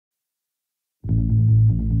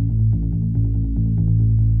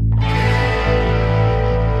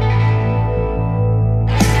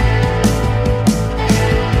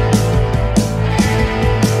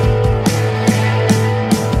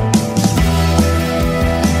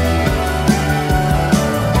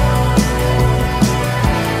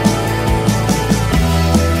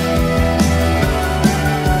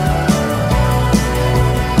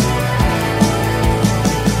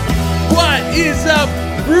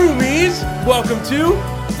guys. Welcome to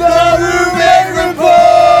The Roommate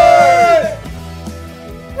Report!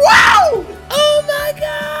 Wow! Oh my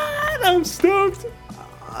god! I'm stoked.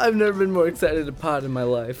 I've never been more excited to pod in my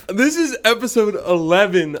life. This is episode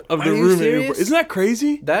 11 of the Roommate serious? Report. Isn't that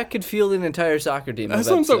crazy? That could field an entire soccer team. That's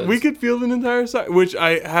what I'm saying. We could field an entire side, which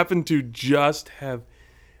I happen to just have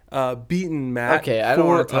beaten Matt. Okay, I don't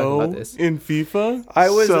want to talk about this. In FIFA. I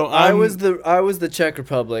was the Czech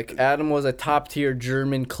Republic. Adam was a top tier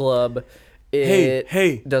German club.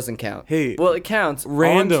 Hey, doesn't count. Hey, well, it counts.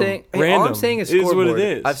 Random. All I'm saying is scoreboard. What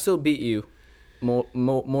it is. I've still beat you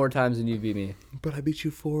more times than you beat me. But I beat you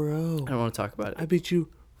 4-0. I don't want to talk about it. I beat you.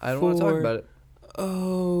 I don't want to talk about it.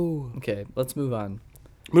 Oh. Okay, let's move on.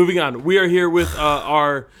 Moving on. We are here with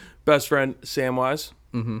our best friend Samwise.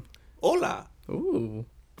 Mm-hmm. Hola. Ooh.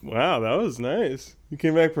 Wow, that was nice. You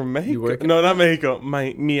came back from Mexico. You No, not Mexico.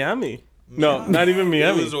 Miami. No, not even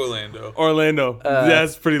Miami. It was Orlando. Orlando.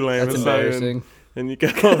 That's pretty lame. That's It's not even- embarrassing. And you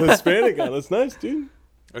got all Hispanic on. That's nice, dude.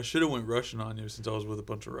 I should have went Russian on you since I was with a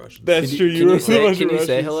bunch of Russians. That's true. Can you say Russians.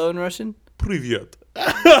 hello in Russian? Privyet.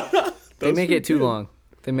 They make it too long.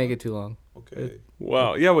 They make it too long. Okay.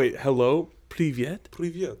 Wow. Yeah, wait. Hello? Privyet?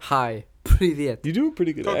 Privyet. Hi. Привет. You do a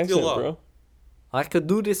pretty good Talk to accent, you a lot. bro. I could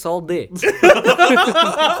do this all day.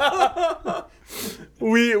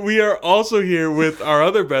 We are also here with our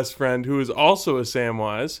other best friend who is also a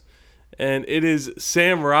Samwise, and it is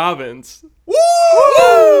Sam Robbins.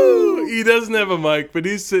 Woo! He doesn't have a mic, but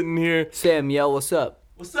he's sitting here. Sam, yell, what's up?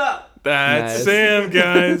 What's up? That's Nice. Sam,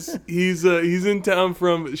 guys. He's in town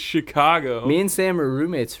from Chicago. Me and Sam were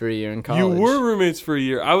roommates for a year in college. You were roommates for a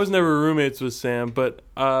year. I was never roommates with Sam, but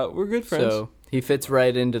we're good friends. So he fits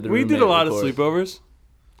right into the We roommate did a lot report. of sleepovers.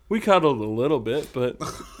 We cuddled a little bit, but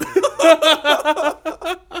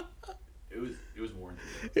It was warranted.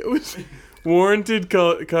 it was warranted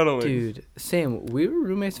cuddling. Dude, Sam, we were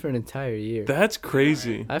roommates for an entire year. That's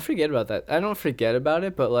crazy. I forget about that. I don't forget about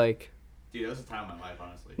it, but like, Dude, that was a time of my life,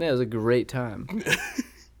 honestly. yeah, it was a great time.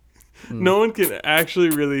 No one can actually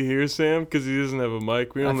really hear Sam because he doesn't have a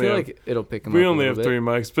mic. We I only feel have, like it'll pick him we up. only a have little 3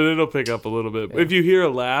 mics, but it'll pick up a little bit. Yeah. If you hear a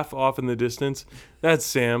laugh off in the distance, that's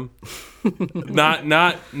Sam. not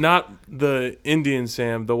the Indian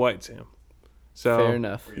Sam, the white Sam. So Fair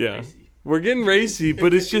enough. Yeah, we're getting racy,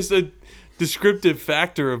 but it's just a descriptive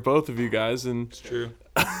factor of both of you guys, and It's true.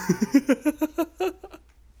 How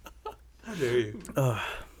dare you?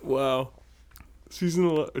 wow. Season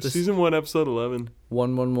 1, episode 11.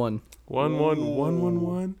 111.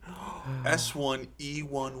 111.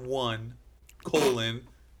 S1E11 colon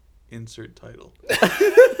insert title.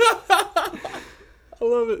 I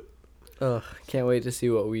love it. Ugh, can't wait to see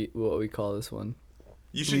what we call this one.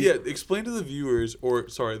 You should explain to the viewers, or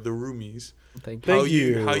the roomies, Thank you. Thank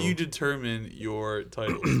you. how you determine your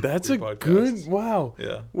titles. That's for a your good. podcasts. Wow.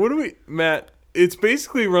 Yeah. What do we, Matt? It's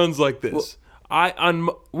basically runs like this.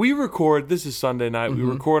 We record. This is Sunday night. We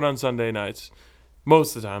record on Sunday nights,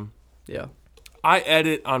 most of the time. Yeah. I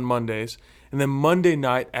edit on Mondays, and then Monday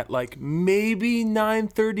night at like maybe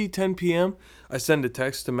 9:30, 10 p.m. I send a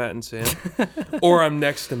text to Matt and Sam, or I'm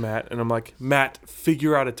next to Matt, and I'm like, Matt,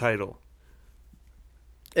 figure out a title.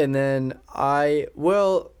 And then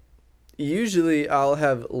usually I'll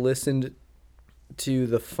have listened to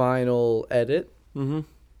the final edit.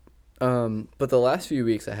 Mm-hmm. But the last few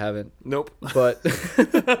weeks I haven't. Nope. But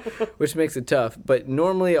which makes it tough. But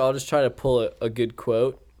normally I'll just try to pull a good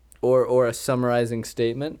quote or a summarizing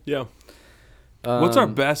statement. Yeah. What's our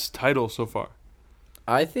best title so far?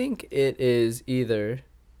 I think it is either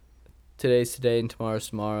Today's Today and Tomorrow's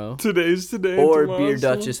Tomorrow. Today's Today. Or tomorrow's Beer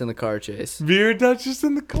tomorrow. Duchess and the Car Chase. Beer Duchess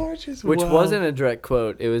and the Car Chase. Which Wow. wasn't a direct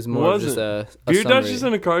quote. It was more of just a Beer summary. Duchess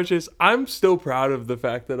and a Car Chase. I'm still proud of the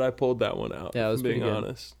fact that I pulled that one out. Yeah, it was being pretty good.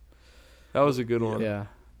 honest. That was a good one. Yeah.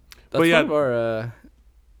 But That's yeah- one of our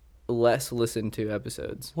less listened to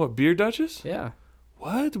episodes. What, Beer Duchess? Yeah.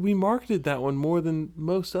 What? We marketed that one more than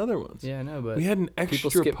most other ones. Yeah, I know, but We had an people extra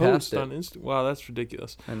skip past post it. on Insta. Wow, that's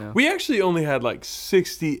ridiculous. I know. We actually only had like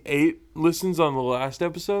 68 listens on the last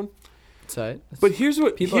episode. It's all right. But here's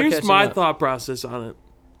People are here's catching my up. thought process on it.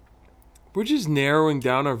 We're just narrowing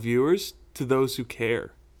down our viewers to those who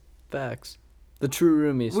care. Facts. The true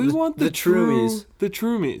roomies. We want the troomies. The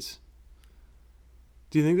Troomies.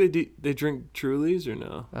 Do you think they drink Trulies or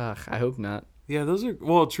no? Ugh, I hope not. Yeah, those are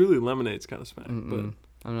Truly lemonade's kind of smack, but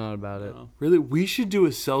I'm not about it. No. really, we should do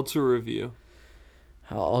a seltzer review.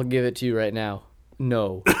 I'll give it to you right now.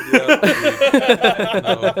 No. No.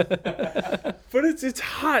 But it's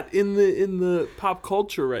hot in the pop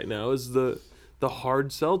culture right now. Is the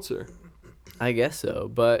hard seltzer? I guess so,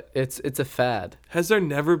 but it's a fad. Has there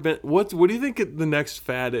never been what do you think the next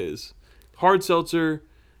fad is? Hard seltzer,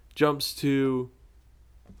 jumps to.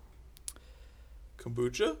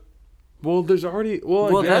 Kombucha? Well, there's already.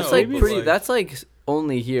 Well, Well, that's like maybe pretty. like- That's like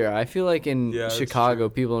only here. I feel like in Yeah, that's Chicago,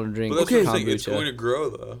 people don't drink But that's Okay. what I'm saying. It's going kombucha. to grow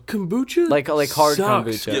though. kombucha. Like hard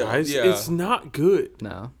sucks, kombucha. guys. Yeah. It's not good.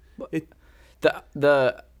 No, It-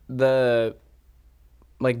 the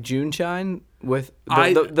like June shine with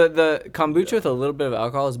I- the kombucha with a little bit of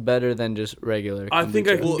alcohol is better than just regular. I think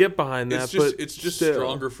I kombucha. can Well, get behind that, but It's just still.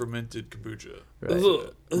 stronger fermented kombucha. Right.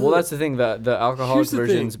 Ugh. Well, that's the thing. The alcoholic Here's the thing.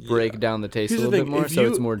 versions break Yeah. down the taste Here's a the little bit thing. more, If so you-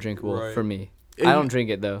 it's more drinkable Right. for me. If I you- don't drink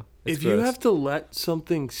it though. It's If you gross. have to let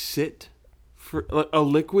something sit for like, a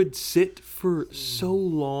liquid sit for so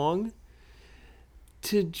long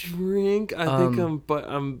to drink, I think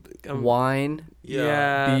I'm wine,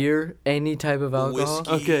 yeah. beer, any type of alcohol.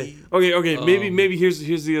 Whiskey. Okay. Maybe Um, here's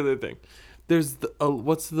the other thing. There's the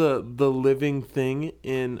what's the living thing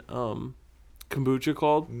in kombucha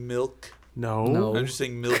called? Milk. No. I'm just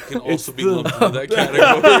saying milk can It's also be the- lumped into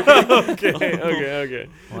that category. okay.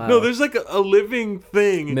 Wow. No, there's like a living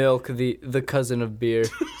thing. Milk, the cousin of beer.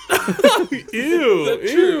 Ew.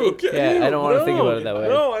 That's true. Okay. Yeah, I don't want to think about it that way.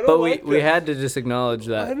 No, I don't but like we that. had to just acknowledge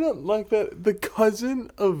I that don't like that. The cousin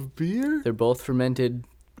of beer? they're both fermented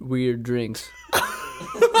weird drinks.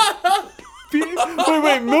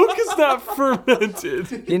 Wait, milk is not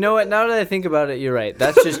fermented. You know what? Now that I think about it, you're right.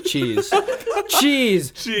 That's just cheese.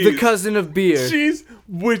 Cheese, the Cheese. cousin of beer. Cheese,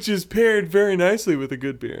 which is paired very nicely with a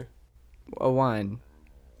good beer. A wine.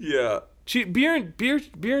 Yeah. Beer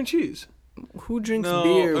and cheese. Who drinks No,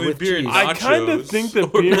 beer I mean, with beer and cheese? I kind of Nachos think that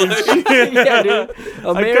or beer and like- cheese. Yeah, dude. I kinda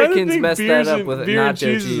Americans think messed beers that up and- with beer nacho and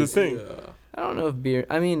cheese cheese. is a thing. Yeah. I don't know if beer.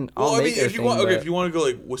 I mean, I'll Well, I make mean, a if you thing, want, okay, but, if you want to go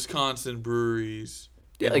like Wisconsin breweries,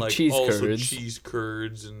 Yeah, and, like cheese also curds. cheese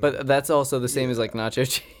curds, and but that's also the same as like nacho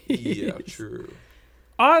cheese. yeah, true.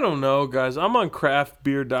 I don't know, guys. I'm on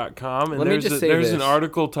craftbeer.com, and Let me there's just say there's an this.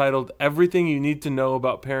 article titled "Everything You Need to Know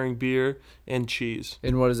About Pairing Beer and Cheese."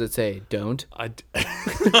 And what does it say? Don't.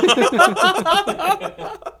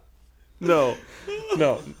 No,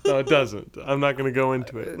 it doesn't. I'm not going to go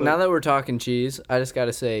into it. Now that we're talking cheese, I just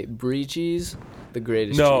gotta say, brie cheese, the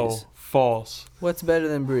greatest no, cheese. false. What's better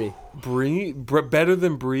than brie? Better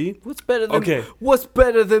than brie? What's better than Okay. What's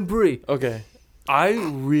better than brie? Okay. I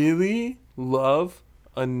really love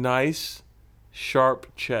a nice sharp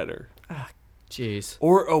cheddar Jeez,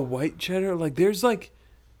 or a white cheddar. Like there's like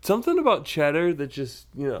something about cheddar that just,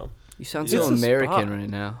 you sound It's so a American spot. right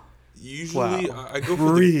now. Usually, Wow. I go for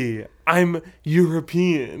the brie. I'm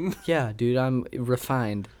European. Yeah, dude, I'm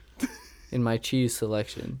refined in my cheese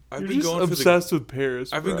selection. I've You're been just going for the obsessed with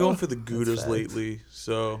Paris. I've been bro. going for the Goudas facts. lately.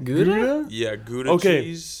 So Gouda? yeah, Gouda Okay.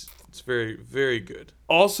 cheese. It's very very good.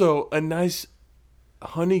 Also, a nice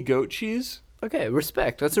honey goat cheese, Okay,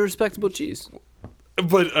 respect. That's a respectable cheese.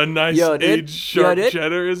 but a nice Yo, dude. aged sharp Yo, dude.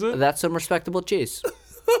 cheddar, isn't? That's some respectable cheese.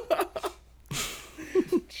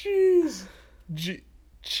 Cheese.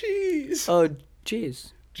 Cheese. Oh,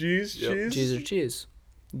 cheese. Cheese. Yep. Cheese. Cheese or cheese?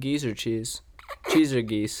 Geese or cheese? Cheese or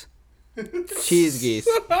geese? Cheese geese.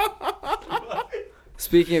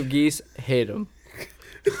 Speaking of geese, hate them.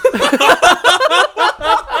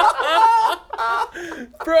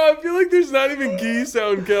 Bro, I feel like there's not even geese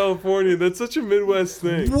out in California. That's such a Midwest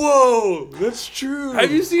thing. Whoa, that's true.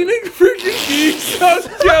 Have you seen a freaking geese out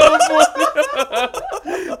in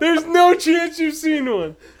California? There's no chance you've seen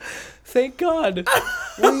one. Thank God. Dude,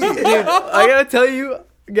 I gotta tell you,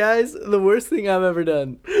 guys, the worst thing I've ever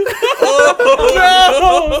done. No, I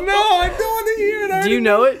don't want to hear it. Do you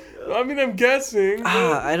know it? I mean, I'm guessing.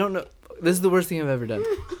 I don't know. This is the worst thing I've ever done.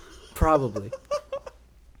 Probably.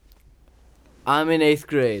 I'm in 8th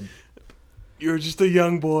grade. You're just a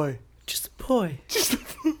young boy. Just a boy.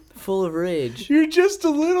 Full of rage. You're just a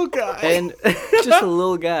little guy. And just a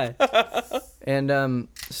little guy. And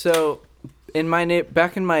so in my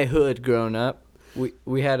back in my hood growing up,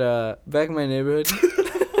 we had back in my neighborhood.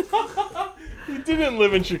 You didn't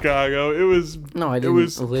live in Chicago. It was No, I it didn't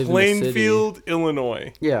was live in the city. Plainfield,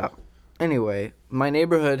 Illinois. Yeah. Anyway, my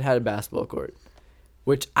neighborhood had a basketball court,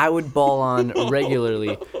 which I would ball on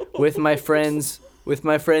regularly with my friends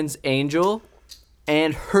Angel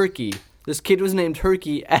and Herky. This kid was named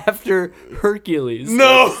Herky after Hercules.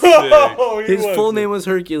 No, he His full wasn't. name was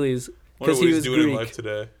Hercules Wonder because what he he's was doing in Greek. life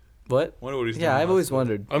today. What? Wonder what he's doing. Yeah, in I've life always today.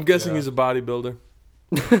 wondered. I'm guessing Yeah. he's a bodybuilder,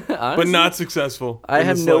 but Honestly, not successful. I in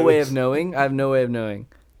have the no way of slightest. knowing. I have no way of knowing.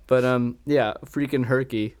 But yeah, freaking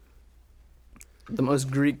Herky. The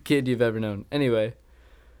most Greek kid you've ever known. Anyway.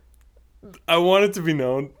 I want it to be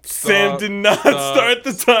known. Sam did not start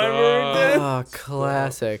the timer again. Oh,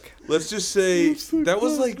 classic. Let's just say That's so that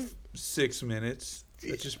was classic. like 6 minutes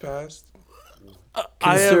that just passed.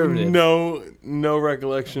 I have Conservative. no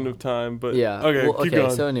recollection of time, but Yeah. Okay, Well, keep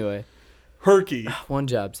going. So anyway, Herky. one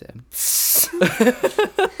job, Sam.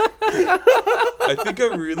 I think I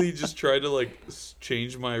really just tried to like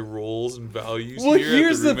change my roles and values. Well, here at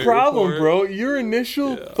here's the roommate problem, report. bro. Your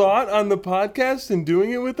initial thought on the podcast and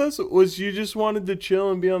doing it with us was you just wanted to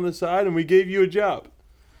chill and be on the side, and we gave you a job.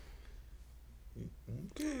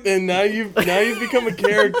 And now you've become a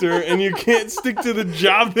character, and you can't stick to the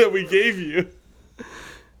job that we gave you.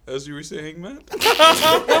 As you were saying, Matt.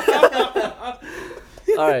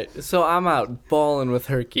 All right, so I'm out balling with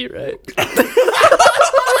Herky, right?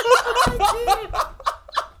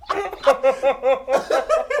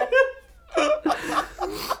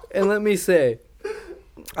 And let me say,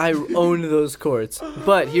 I owned those courts.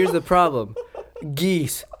 But here's the problem.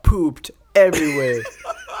 Geese pooped everywhere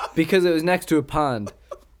because it was next to a pond.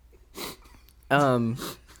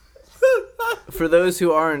 For those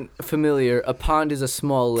who aren't familiar, a pond is a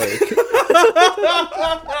small lake.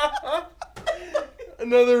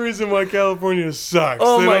 Another reason why California sucks.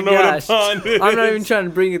 Oh they my don't know gosh. what a pond is. I'm not even trying to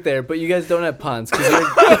bring it there, but you guys don't have ponds.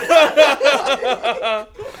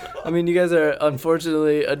 I mean, you guys are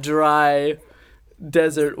unfortunately a dry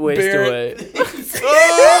desert waste away.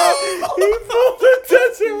 Oh, he pulled the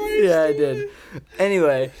desert waste. Yeah, I did.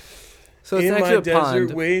 Anyway, so it's In next my to a desert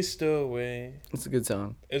pond. waste away. It's a good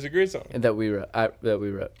song It's a great song. that we wrote. We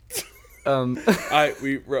wrote.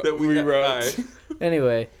 We wrote. That we wrote.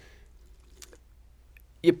 Anyway,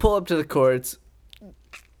 you pull up to the courts.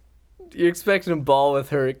 You're expecting a ball with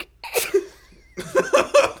Herc.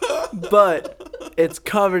 But it's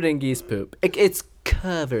covered in geese poop. It's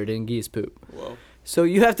covered in geese poop. Whoa. So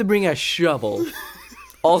you have to bring a shovel.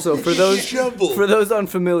 Also, for those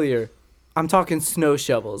unfamiliar, I'm talking snow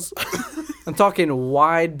shovels. I'm talking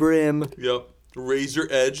wide brim, Yep. Razor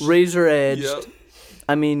edged. razor edged. Yep.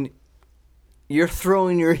 I mean, you're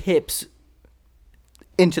throwing your hips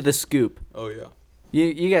into the scoop. Oh yeah.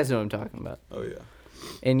 You guys know what I'm talking about. Oh yeah.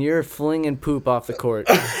 And you're flinging poop off the court.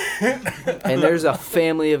 And there's a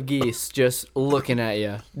family of geese just looking at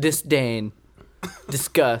you. Disdain.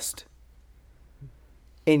 Disgust.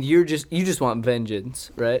 And you just want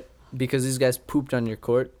vengeance, right? Because these guys pooped on your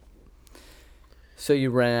court. So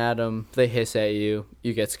you run at them. They hiss at you.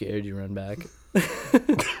 You get scared. You run back.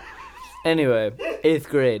 Anyway, 8th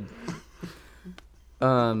grade.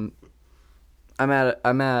 I'm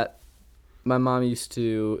at my mom used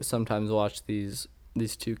to sometimes watch these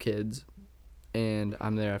two kids, and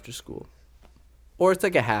I'm there after school. Or it's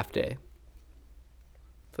like a half day.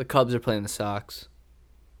 The Cubs are playing the Sox.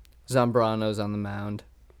 Zambrano's on the mound.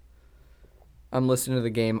 I'm listening to the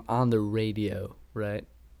game on the radio, right?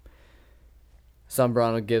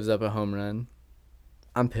 Zambrano gives up a home run.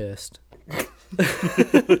 I'm pissed.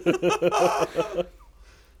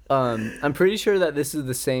 I'm pretty sure that this is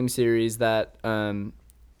the same series that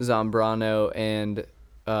Zambrano and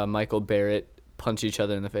Michael Barrett punch each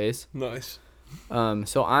other in the face. Nice.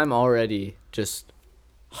 So I'm already just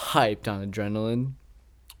hyped on adrenaline.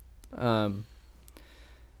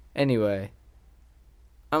 Anyway,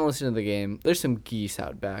 I'm listening to the game. There's some geese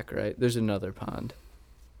out back, right? There's another pond.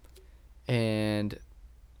 And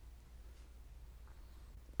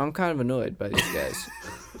I'm kind of annoyed by these guys.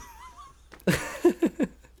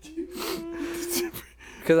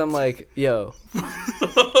 Because I'm like, yo.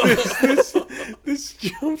 This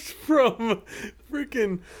jumps from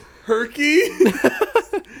freaking Herky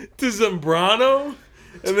to Zambrano,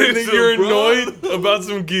 and then you're annoyed about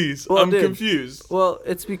some geese. Well, I'm dude, confused. Well,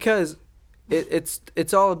 it's because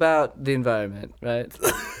it's all about the environment, right?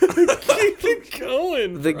 Keep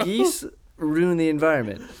going. The bro. geese ruin the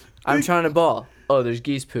environment. I'm trying to ball. Oh, there's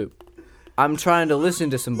geese poop. I'm trying to listen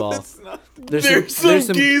to some ball. There's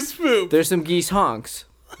some geese poop. There's some geese honks.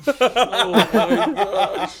 Oh my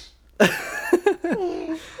gosh.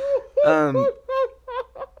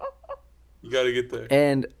 You gotta get there.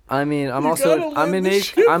 And I mean, I'm You gotta also I'm let an the eighth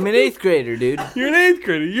shit I'm an 8th grader, dude. You're an 8th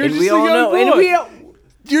grader. You're And just we a all young know. boy. And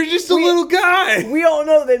You're just a little guy. we all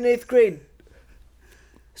know that in 8th grade,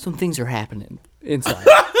 some things are happening inside.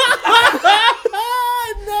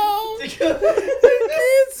 No. You can't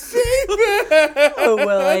say that. Oh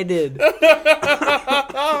well, I did.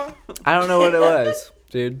 I don't know what it was,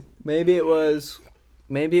 dude. Maybe it was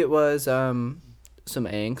some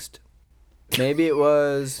angst. Maybe it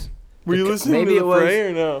was. Were you listening maybe to the Fray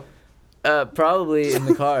or no? Probably in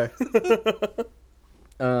the car.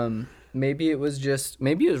 Maybe it was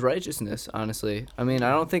righteousness, honestly. I mean, I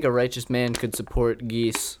don't think a righteous man could support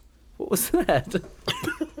geese. What was that?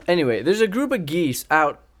 Anyway, there's a group of geese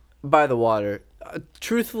out by the water,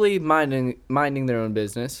 truthfully minding their own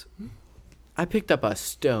business. I picked up a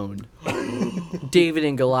stone. David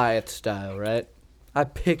and Goliath style, right? I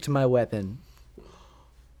picked my weapon.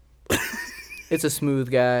 It's a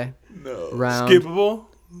smooth guy. No. Round. Skippable?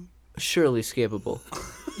 Surely skippable.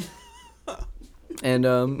 And,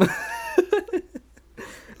 have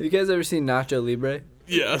you guys ever seen Nacho Libre?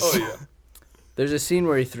 Yes. Oh yeah. There's a scene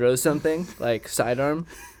where he throws something, like sidearm.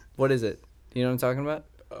 What is it? You know what I'm talking about?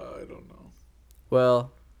 I don't know.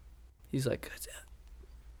 Well, he's like,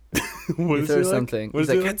 What he is throws like? something. What He's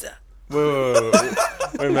is like, he like? Wait,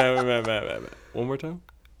 wait. One more time?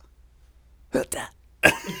 but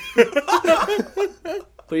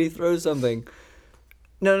he throws something.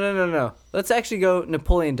 No. Let's actually go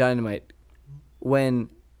Napoleon Dynamite. When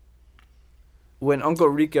Uncle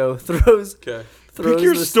Rico throws Okay. Pick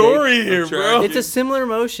your the story steak. here, I'm bro. trying. It's a similar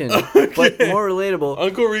motion, but more relatable.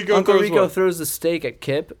 Uncle Rico Uncle throws Rico what? throws the steak at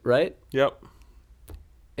Kip, right? Yep.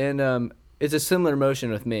 And it's a similar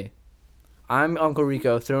motion with me. I'm Uncle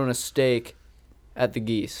Rico throwing a steak at the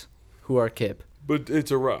geese, who are Kip. But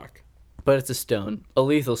it's a rock. But it's a stone, a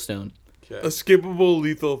lethal stone. Okay. A skippable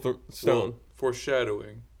lethal stone. Well,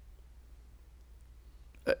 foreshadowing.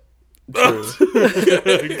 True.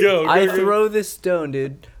 Go. I throw this stone,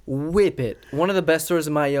 dude. Whip it. One of the best throws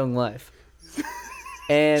of my young life.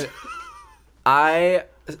 And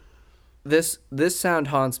this sound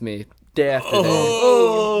haunts me day after day.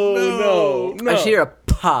 Oh, no. I just hear a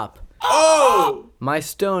pop. Oh! My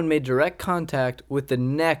stone made direct contact with the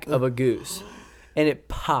neck of a goose, and it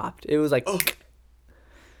popped. It was like, it like-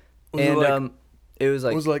 it was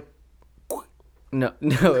like, It was like, no,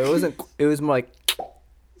 it wasn't. It was more like.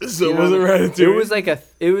 so You it know, wasn't Ratatouille.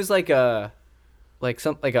 It was like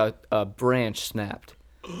a branch snapped.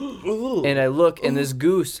 And I look, and this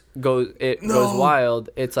goose goes wild.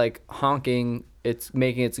 It's like honking. It's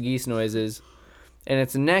making its geese noises, and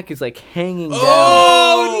its neck is like hanging down.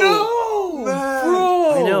 Oh, no! Man.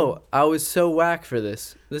 Bro! I know. I was so whack for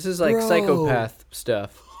this. This is like Bro. psychopath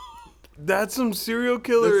stuff. That's some serial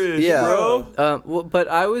killer-ish, Yeah. bro. Well, but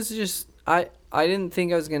I was just I didn't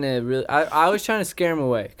think I was gonna really. I was trying to scare them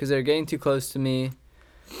away because they're getting too close to me.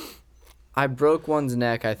 I broke one's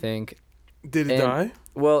neck, I think. Did it die?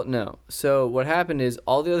 Well, no. So what happened is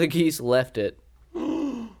all the other geese left it.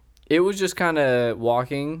 It was just kind of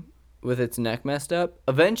walking with its neck messed up.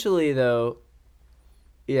 Eventually, though,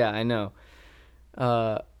 yeah, I know.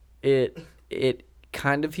 It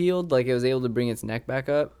kind of healed. Like it was able to bring its neck back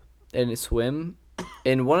up and it swim.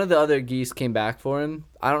 And one of the other geese came back for him.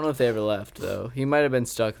 I don't know if they ever left though. He might have been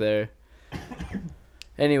stuck there.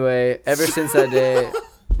 Anyway, ever since that day,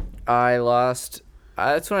 I lost.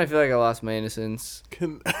 That's when I feel like I lost my innocence,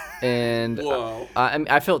 and Wow.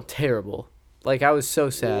 I felt terrible. Like I was so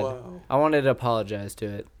sad. Wow. I wanted to apologize to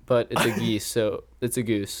it, but it's a geese, so it's a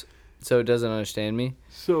goose, so it doesn't understand me.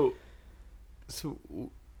 So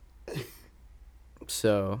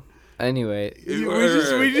Anyway,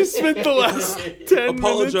 we just spent the last 10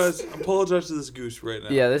 minutes. Apologize to this goose right now.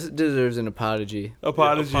 yeah, this deserves an apology,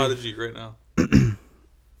 Apology. Apology right now.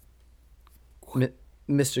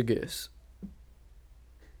 Mr. Goose.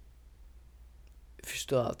 If you're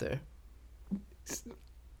still out there.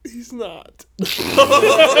 He's not.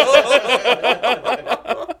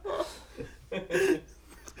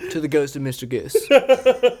 To the ghost of Mr. Goose.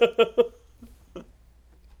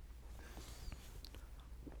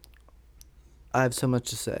 I have so much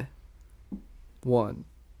to say. 1.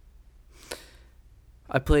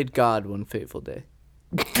 I played God one fateful day.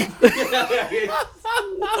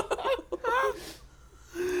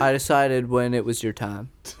 I decided when it was your time.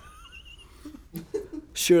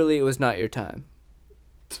 Surely it was not your time.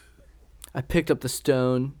 I picked up the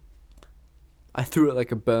stone. I threw it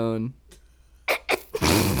like a bone. I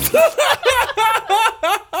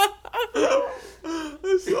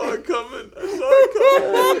saw it coming.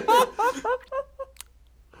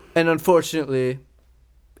 And unfortunately,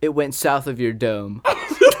 it went south of your dome.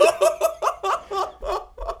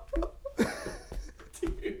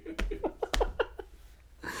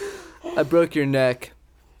 I broke your neck.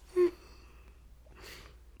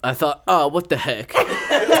 I thought, oh, what the heck?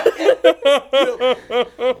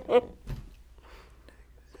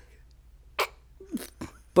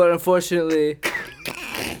 But unfortunately,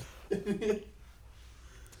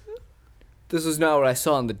 this was not what I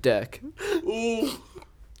saw on the deck. Ooh.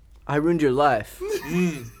 I ruined your life.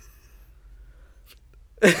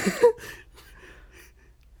 It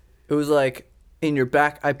was like, in your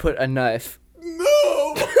back, I put a knife.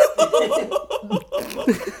 No.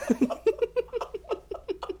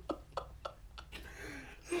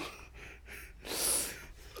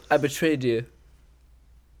 I betrayed you.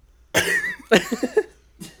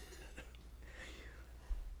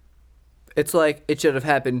 It's like it should have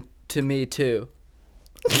happened to me too.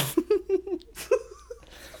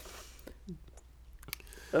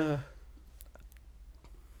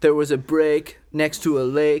 There was a break next to a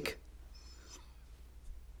lake.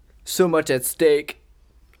 So much at stake.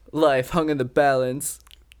 Life hung in the balance.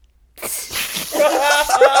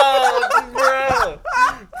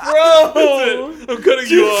 Bro! I'm cutting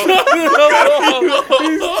you off.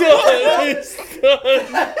 He's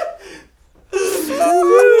done.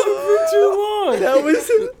 For too long. That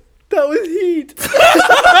was heat.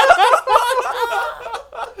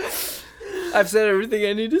 I've said everything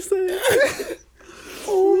I need to say.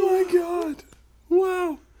 Oh my god.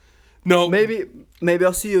 Wow. No. Maybe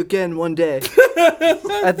I'll see you again one day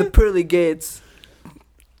at the pearly gates.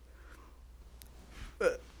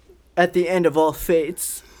 At the end of all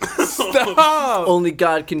fates. Stop. Only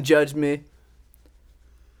God can judge me.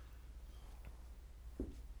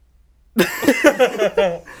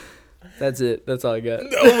 That's it. That's all I got.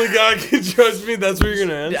 Only God can judge me. That's where you're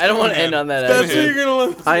gonna end. I don't want to end on that. That's Actually. where you're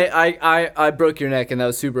gonna end. I broke your neck and that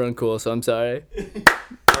was super uncool, so I'm sorry.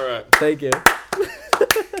 All right. Thank you.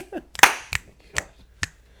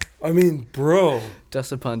 I mean, bro.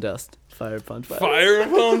 Dust upon dust. Fire upon fire. Fire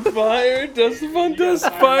upon fire. Dust upon dust.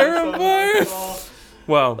 Fire on fire.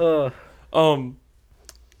 Wow. I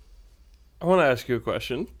want to ask you a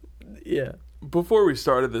question. Yeah. Before we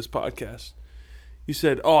started this podcast, you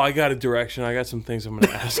said, "Oh, I got a direction. I got some things I'm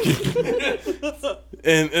going to ask you,"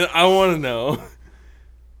 and I want to know: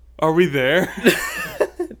 are we there?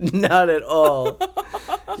 Not at all.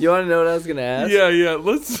 You want to know what I was gonna ask? Yeah.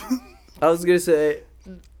 Let's. I was gonna say,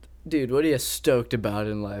 dude, what are you stoked about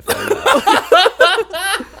in life right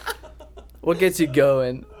now? What gets you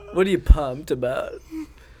going? What are you pumped about?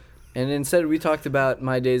 And instead, we talked about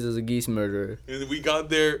my days as a geese murderer. And we got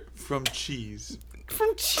there from cheese.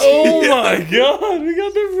 From cheese. Oh my god, we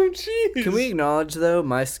got there from cheese. Can we acknowledge though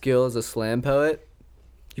my skill as a slam poet?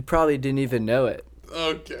 You probably didn't even know it.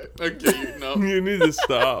 Okay, no. You need to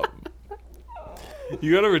stop.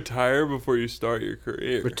 You gotta retire before you start your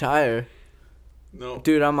career. Retire, No.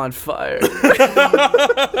 dude. I'm on fire.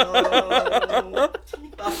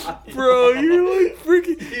 Bro, you're like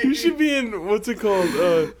freaking. You should be in what's it called?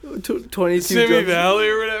 22 Simi jumps. Valley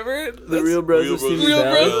or whatever. The Real Bros Real of Bros Simi of Real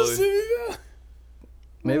Valley. Bros of Simi Valley.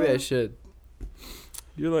 Maybe I should.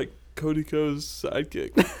 You're like Cody Ko's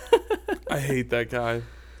sidekick. I hate that guy.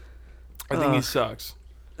 I think he Ugh. sucks.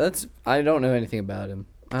 I don't know anything about him.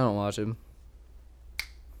 I don't watch him.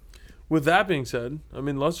 With that being said, I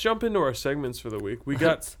mean, let's jump into our segments for the week. We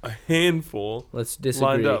got a handful Let's disagree.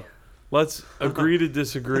 lined up. Let's agree to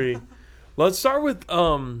disagree. Let's start with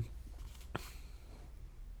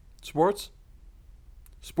sports.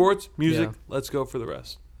 Sports, music. Yeah. Let's go for the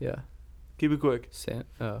rest. Yeah. Keep it quick.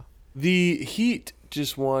 Oh. The Heat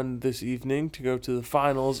just won this evening to go to the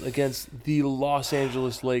finals against the Los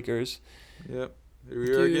Angeles Lakers. Yep. Here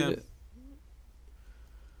we are again.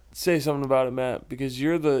 Say something about it, Matt, because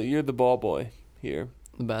you're the ball boy here.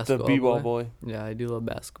 The basketball. The b-ball boy. Yeah, I do love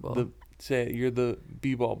basketball. Say it. You're the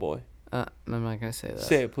b-ball boy. I'm not gonna say that.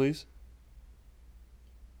 Say it, please.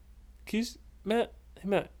 Matt. Hey,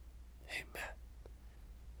 Matt. Matt,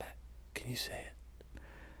 can you say it?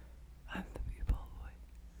 I'm the b-ball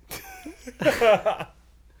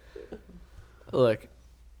boy. Look,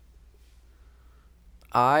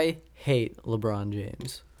 I hate LeBron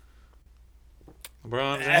James.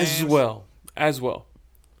 LeBron James. As well. As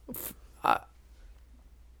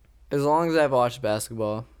long as I've watched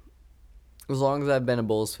basketball, as long as I've been a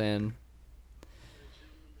Bulls fan,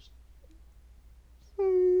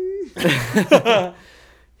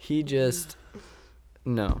 he just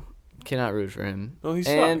cannot root for him. Oh, he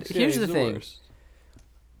sucks. And Yeah, here's he's the thing. worst.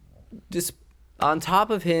 Just on top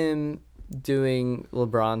of him doing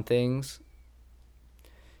LeBron things,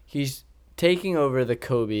 he's taking over the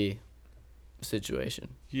Kobe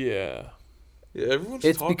situation. Yeah. Yeah, everyone's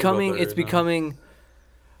It's talking becoming about that it's right now. becoming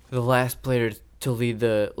the last player to lead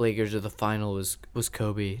the Lakers to the final was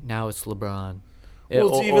Kobe. Now it's LeBron.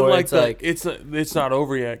 Well, it's even like it's that. It's not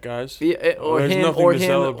over yet, guys. Yeah, or There's him, nothing or to him,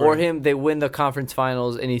 celebrate. or him. They win the conference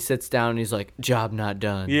finals, and he sits down and he's like, "Job not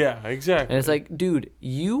done." Yeah, exactly. and it's like, dude,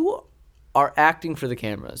 you are acting for the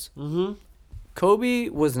cameras. Mm-hmm. Kobe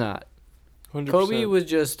was not. 100%. Kobe was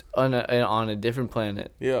just on a different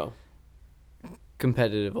planet, Yeah.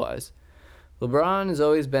 competitive wise. LeBron has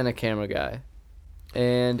always been a camera guy,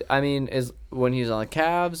 and I mean, when he was on the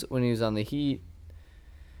Cavs, when he was on the Heat,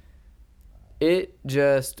 it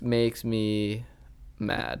just makes me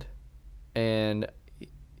mad, and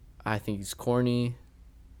I think he's corny.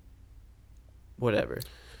 Whatever.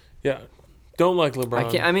 Yeah. Don't like LeBron.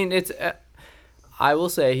 I can't. I mean, it's. I will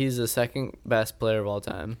say he's the second best player of all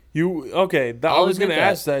time. I I'll was going admit to that.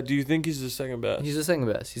 ask that. Do you think he's the second best? He's the second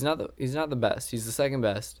best. He's not the best. He's the second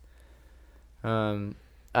best.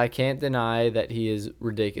 I can't deny that he is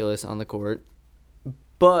ridiculous on the court,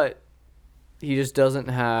 but he just doesn't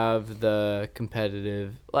have the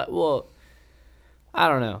competitive. Well, I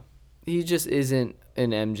don't know. He just isn't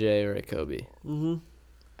an MJ or a Kobe. Mm-hmm.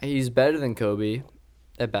 He's better than Kobe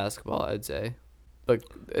at basketball, I'd say. But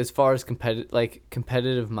as far as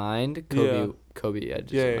competitive mind, Kobe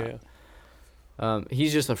edges him out.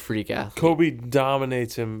 He's just a freak athlete. Kobe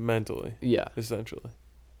dominates him mentally. Yeah. Essentially.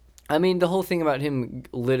 I mean, the whole thing about him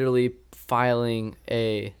literally filing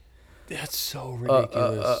That's so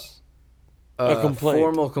ridiculous. A complaint.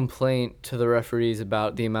 formal complaint to the referees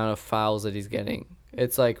about the amount of fouls that he's getting.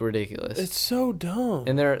 It's like ridiculous. It's so dumb.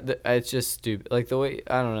 And it's just stupid. Like the way,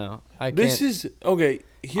 I don't know.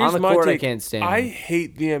 Here's on the my court, take. I can't stand I him.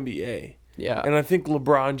 hate the NBA. Yeah. And I think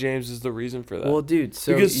LeBron James is the reason for that. Well, dude,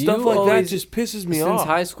 so because stuff you like that always- just pisses me since off.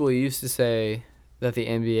 high school, you used to say that the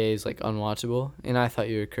NBA is like unwatchable, and I thought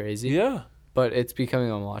you were crazy. Yeah. But it's becoming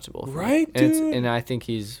unwatchable. For me. Right, and dude? And I think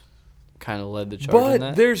he's kind of led the charge in But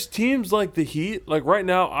that. there's teams like the Heat. Like right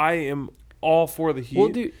now, I am all for the Heat. Well,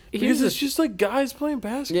 dude, because it's just like guys playing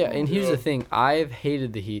basketball. Yeah, and here's the thing. I've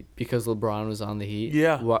hated the Heat because LeBron was on the Heat.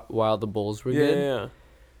 Yeah. While the Bulls were yeah, good. yeah.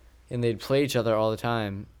 And they'd play each other all the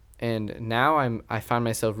time. And now I find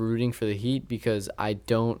myself rooting for the Heat because I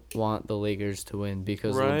don't want the Lakers to win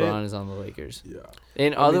because Right. LeBron is on the Lakers. Yeah.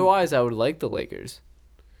 And otherwise, I would like the Lakers.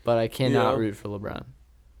 But I cannot Yeah. root for LeBron.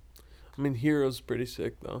 I mean, Hero's pretty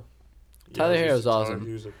sick though. Tyler Herro's awesome.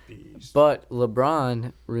 He was a beast. But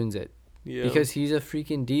LeBron ruins it Yeah. because he's a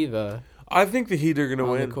freaking diva. I think the Heat are gonna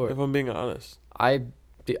on the win. court. If I'm being honest, I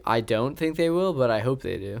don't think they will, but I hope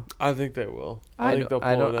they do. I think they will. I think they'll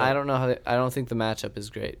pull don't it out. I don't know how I don't think the matchup is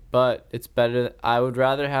great, but it's better. I would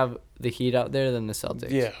rather have the Heat out there than the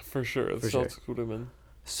Celtics. Yeah, for sure. The For sure. Celtics would have been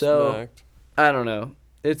So smacked. I don't know.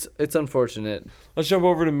 It's unfortunate. Let's jump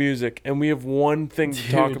over to music, and we have one thing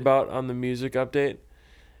to talk Dude. about on the music update.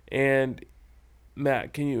 And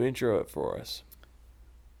Matt, can you intro it for us?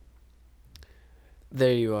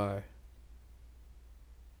 There you are.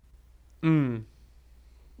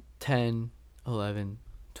 10, 11,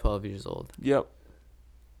 12 years old. Yep.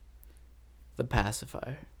 The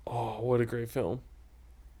Pacifier. Oh, what a great film.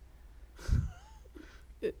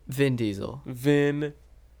 Vin Diesel Vin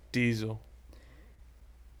Diesel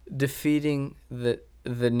defeating the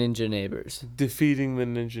ninja neighbors. defeating the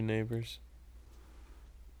ninja neighbors.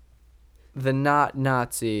 The not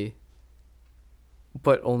Nazi,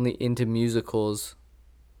 but only into musicals,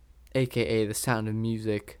 aka The Sound of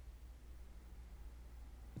Music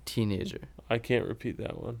teenager. I can't repeat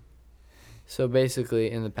that one. So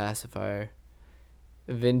basically, in The Pacifier,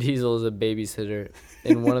 Vin Diesel is a babysitter,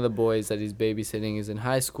 and one of the boys that he's babysitting is in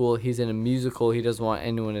high school. He's in a musical he doesn't want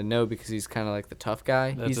anyone to know because he's kind of like the tough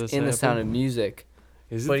guy. That He's does in The Sound of happen. Music.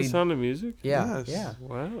 Is it But The he- Sound of Music? Yeah, Yes. yeah.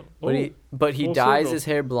 Wow. But he full dyes circle. his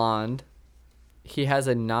hair blonde. He has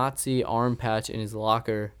a Nazi arm patch in his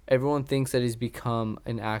locker. Everyone thinks that he's become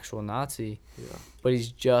an actual Nazi, Yeah. but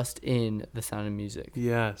he's just in The Sound of Music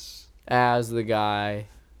Yes. as the guy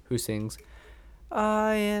who sings,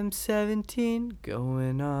 "I am 17,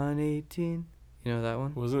 going on 18." You know that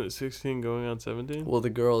one? Wasn't it 16 going on 17? Well, the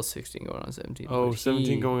girl is 16 going on 17. Oh, but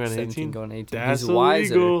 17 going on 17 18? going on 18. That's He's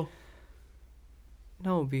wiser. illegal.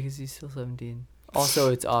 No, because he's still 17.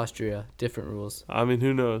 Also, it's Austria. Different rules. I mean,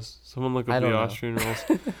 who knows? Someone look I up the don't know. Austrian rules.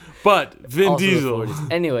 But Vin Also the Diesel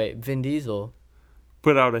 40s. Anyway, Vin Diesel.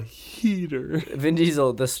 put out a heater. Vin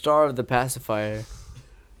Diesel, the star of The Pacifier.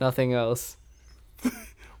 Nothing else.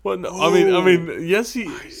 Well, no, I mean, yes, he.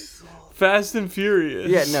 Fast and Furious.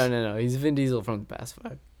 Yeah, no. He's Vin Diesel from The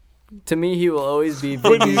Pacifier. To me, he will always be Vin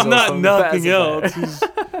But Diesel he's not from nothing The else.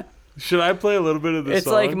 Pacifier. Should I play a little bit of the It's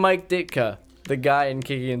song? like Mike Ditka, the guy in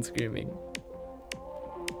Kicking and Screaming.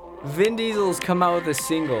 Vin Diesel's come out with a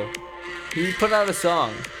single. He put out a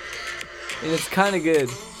song. And it's kind of good.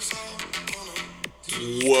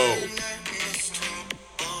 Whoa.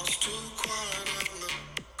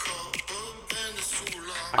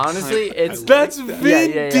 Honestly, it's... That's like that.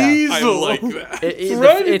 Vin Yeah. Diesel. I like that.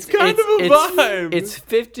 Right? It's kind of a vibe. It's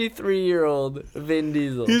 53-year-old Vin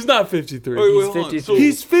Diesel. He's not 53. Wait, He's hold on. 53.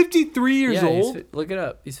 He's 53 years yeah, old. look it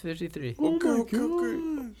up. He's 53. Oh my Okay.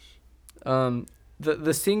 gosh.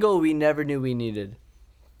 The single we never knew we needed.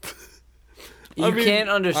 You I mean, can't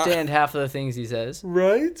understand half of the things he says,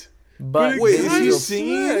 Right? but Wait, Vin is he Diesel-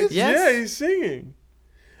 singing it? Yes. Yeah, he's singing.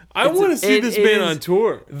 I It's- want to see it this man is- on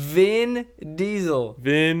tour. Vin Diesel.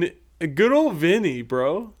 Good old Vinny,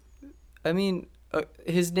 bro. I mean,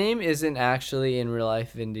 his name isn't actually in real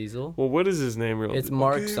life Vin Diesel. Well, what is his name real? It's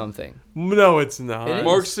Mark something. No, it's not. It is.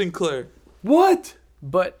 Mark Sinclair. What?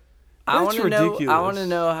 But I That's want to know. ridiculous. I want to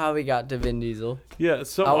know how he got to Vin Diesel. Yeah,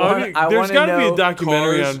 so I there's wanna got to be a know-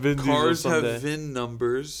 documentary on Vin Diesel Cars someday. have VIN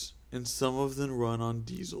numbers, and some of them run on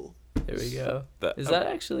diesel. There we go. That- Is that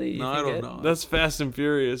actually? No, I don't know. That's Fast and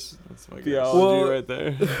Furious That's my guess. theology Well- right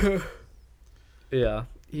there. Yeah,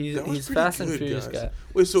 That was he's pretty Fast and good, Furious guys. guy.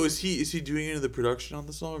 Wait, so is he doing any of the production on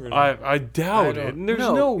the song or not? I doubt I it. don't- There's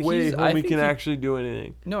no, no way he's- I homie think can he- actually do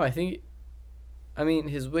anything. No, I mean,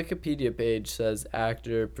 his Wikipedia page says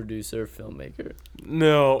actor, producer, filmmaker.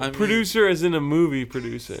 No, I mean- producer as in a movie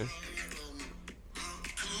producer.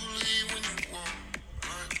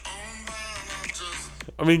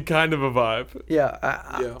 I mean, kind of a vibe. Yeah,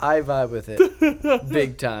 Yeah. I vibe with it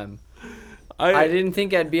big time. I didn't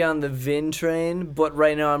think I'd be on the Vin train, but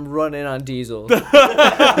right now I'm running on diesel.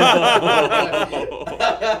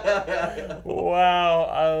 Wow,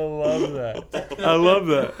 I love that. I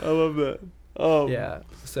love that. Yeah,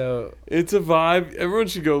 so It's a vibe. Everyone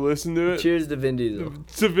should go listen to it. cheers to Vin Diesel.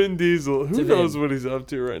 To Vin Diesel. Who To knows Vin. what he's up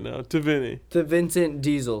to right now? To Vinny. To Vincent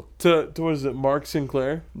Diesel. To what is it? Mark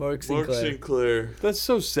Sinclair? Mark Mark Sinclair. Sinclair. That's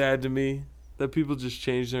so sad to me that people just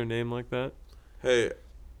change their name like that. Hey,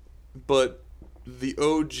 but the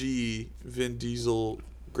OG Vin Diesel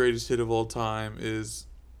greatest hit of all time is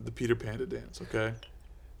the Peter Panda dance, okay?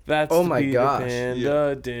 That's Oh the my Peter gosh.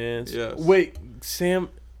 Panda dance. Yes. Wait, Sam,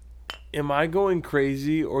 am I going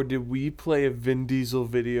crazy or did we play a Vin Diesel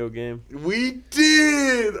video game? We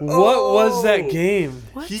did! What was that game?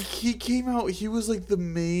 What? He came out, he was like the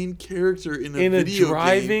main character in a In a video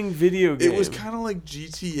driving game. video game. It was kind of like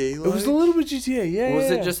GTA like. It was a little bit GTA, yeah. Was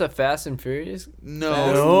yeah. it just a Fast and Furious? No,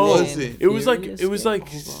 No. it wasn't. It was like Furious like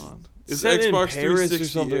Hold on. It's set in Xbox Paris or 360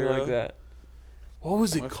 something era. like that. What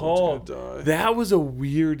was My it phone's called? gonna die. That was a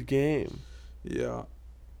weird game. Yeah.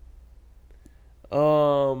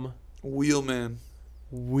 Wheelman.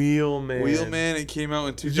 Wheelman, it came out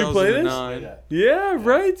in Did you play this? 2009. Yeah,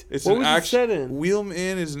 right. It's what an was action. it set in?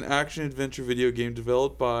 Wheelman is an action adventure video game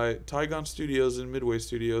developed by Tygon Studios and Midway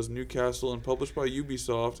Studios, Newcastle, and published by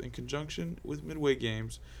Ubisoft in conjunction with Midway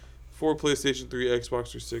Games for PlayStation 3, Xbox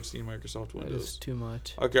 360, and Microsoft That Windows. is too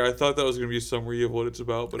much. Okay, I thought that was going to be a summary of what it's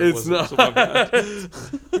about, but it It's wasn't. not. So my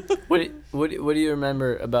bad. What do you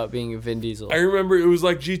remember about being Vin Diesel? I remember it was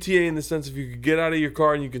like GTA in the sense of you could get out of your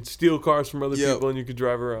car and you could steal cars from other Yep. people and you could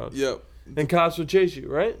drive around. Yep. And cops would chase you,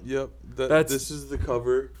 right? Yep. That's- This is the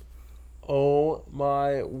cover. Oh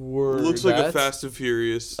my word. Looks like a That's- Fast and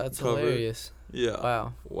Furious That's cover. hilarious. Yeah.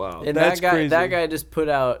 Wow. Wow. And that's that crazy. guy just put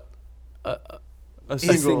out a a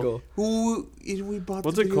single. single. Who we bought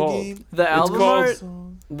What's the it video called? game? The album called- art. Song.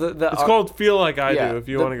 The It's called Feel Like I Do if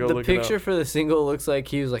you the- want to go look The it picture up. for the single looks like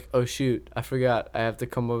he was like, "Oh shoot, I forgot. I have to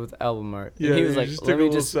come up with album art." And Yeah, he was like, just "Let took a me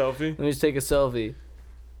little just selfie. let me just take a selfie."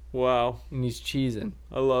 Wow. And he's cheesing.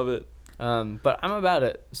 I love it. But I'm about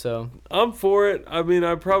it. So I'm for it. I mean,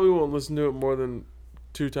 I probably won't listen to it more than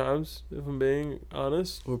 2 times, if I'm being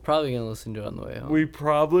honest. we're probably gonna listen to it on the way home. We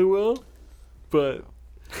probably will, but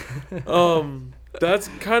that's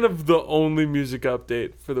kind of the only music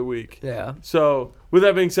update for the week. Yeah. So, with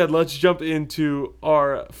that being said, let's jump into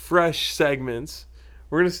our fresh segments.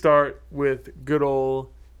 We're going to start with good old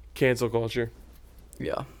cancel culture.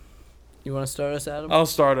 Yeah. You want to start us, Adam? I'll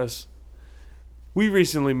start us. We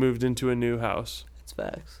recently moved into a new house. It's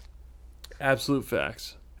facts. Absolute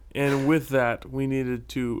facts. And with that, we needed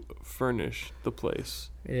to furnish the place.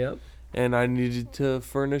 Yep. And I needed to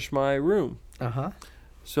furnish my room. Uh-huh.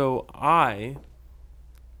 So I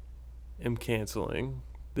am canceling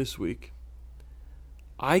this week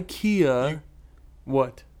IKEA.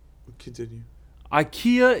 What? Continue.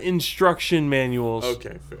 IKEA instruction manuals.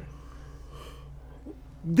 Okay, fair.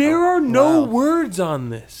 There are no wow. words on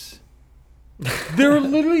this. There are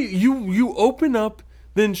literally you open up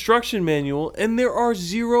the instruction manual and there are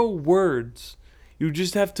 0 words. You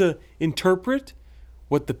just have to interpret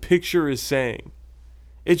what the picture is saying.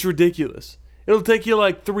 It's ridiculous. It'll take you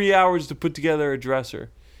like 3 hours to put together a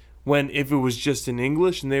dresser. When if it was just in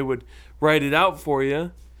English and they would write it out for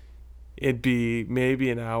you, it'd be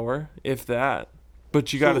maybe an hour, if that.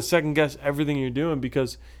 But you got to second guess everything you're doing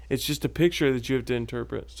because it's just a picture that you have to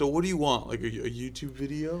interpret. So what do you want? Like a YouTube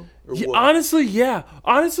video? Or Yeah, what? honestly, yeah.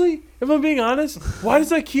 Honestly, if I'm being honest, why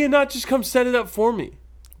does IKEA not just come set it up for me?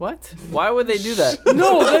 What? Why would they do that?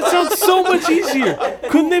 No, that sounds so much easier.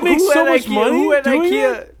 Couldn't they make Who so at much IKEA, money who at doing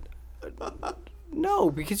IKEA? it? No,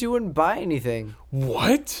 because you wouldn't buy anything.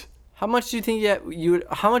 What? How much do you think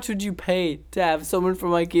how much would you pay to have someone from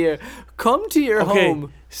IKEA come to your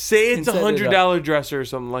home? Say it's and set it $100 dresser or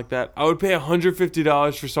something like that. I would pay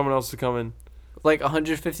 $150 for someone else to come in. Like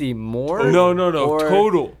 150 more? No, Or-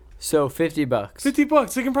 total. So $50.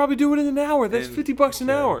 $50. They can probably do it in an hour. That's And- $50 an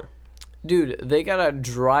hour. Dude, they gotta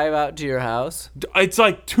drive out to your house. It's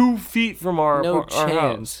like 2 feet from our No our chance.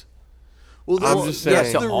 house. Well, I'm that's, just Yeah,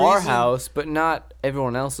 saying. that's to the our reason- house, but not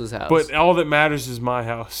everyone else's house. But all that matters is my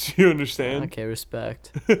house. You understand? Okay,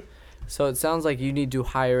 respect. So it sounds like you need to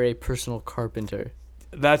hire a personal carpenter.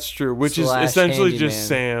 That's true. Which is Slash essentially just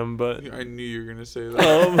handyman. Sam. But I knew you were gonna say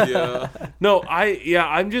that. Yeah. no,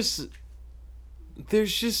 I'm just.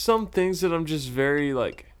 There's just some things that I'm just very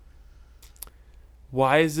like.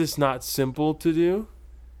 Why is this not simple to do?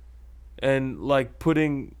 And like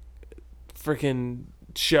putting freaking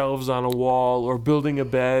shelves on a wall or building a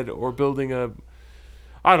bed or building a.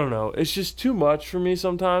 I don't know. It's just too much for me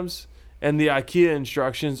sometimes. And the IKEA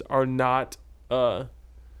instructions are not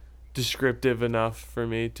descriptive enough for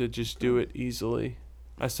me to just do it easily.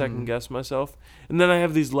 I second guess myself. And then I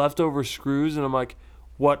have these leftover screws and I'm like,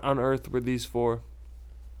 what on earth were these for?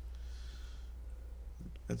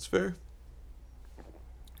 That's fair.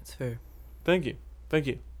 That's fair. Thank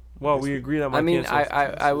you. Well, we agreed on my I mean,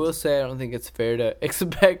 cancel. I will say I don't think it's fair to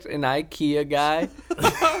expect an IKEA guy,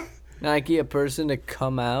 an IKEA person to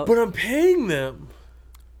come out But I'm paying them.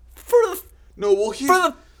 for the No,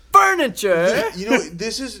 well, furniture. You know,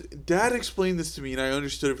 Dad explained this to me, and I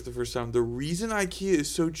understood it for the first time. The reason IKEA is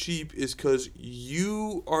so cheap is because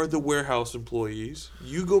you are the warehouse employees.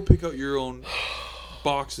 You go pick out your own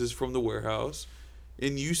boxes from the warehouse,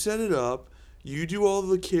 and you set it up. You do all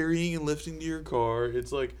the carrying and lifting to your car.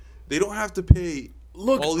 It's like they don't have to pay.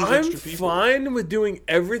 Look, all these I'm extra people. fine with doing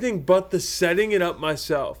everything but the setting it up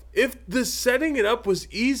myself. If the setting it up was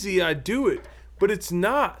easy, I'd do it. But it's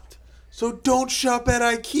not. So don't shop at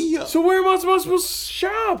IKEA. So where am I supposed to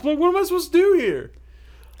shop? Like, what am I supposed to do here?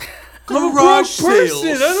 I'm a broke Garage person.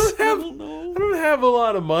 sales. I don't have a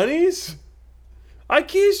lot of monies.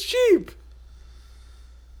 IKEA's cheap.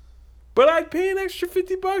 But I'd pay an extra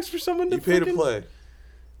 $50 for someone to You pay to freaking- play.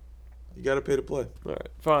 You gotta pay to play. All right,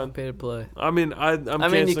 fine. Pay to play. I mean, I'm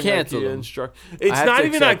canceling you cancel IKEA them. It's have not to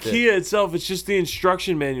even accept IKEA itself. It's just the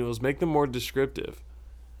instruction manuals. Make them more descriptive.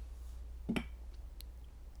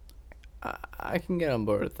 I can get on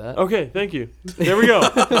board with that. Okay, thank you. There we go.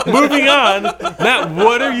 Moving on. Matt,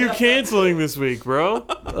 what are you canceling this week, bro?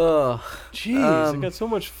 Ugh. Jeez, I got so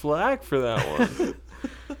much flack for that one.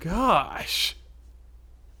 Gosh.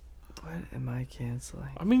 What am I canceling?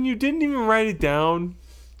 I mean, you didn't even write it down.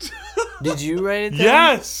 Did you write it down?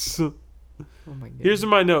 Yes. Oh my god. Here's in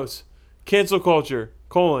my notes. Cancel culture,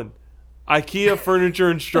 IKEA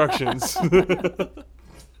furniture instructions.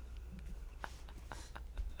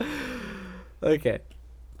 Okay.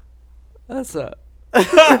 That's up.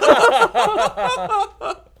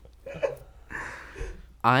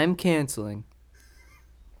 I'm canceling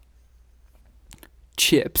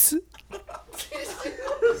chips.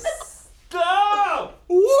 Stop!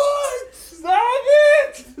 What? Stop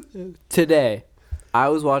it! Today, I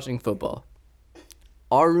was watching football.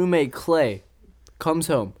 Our roommate Clay comes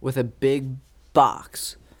home with a big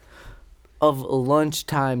box of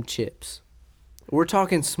lunchtime chips. We're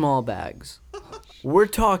talking small bags. We're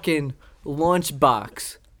talking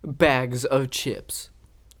lunchbox bags of chips.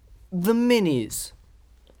 The minis.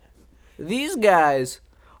 These guys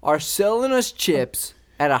are selling us chips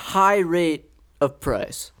at a high rate of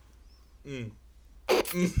price.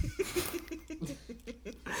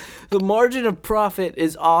 The margin of profit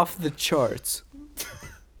is off the charts.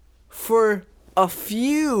 For a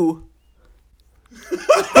few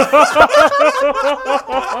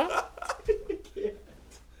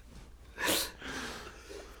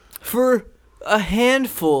for a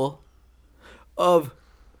handful of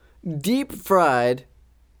deep fried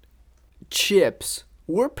chips,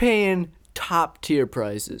 we're paying top tier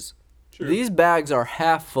prices. True. These bags are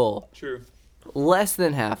half full, True. less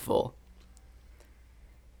than half full.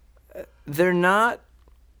 They're not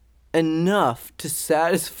enough to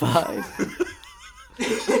satisfy.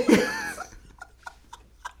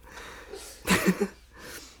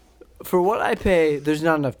 For what I pay, there's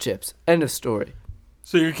not enough chips. End of story.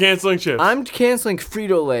 So you're canceling chips. I'm canceling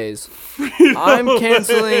Frito-Lays. I'm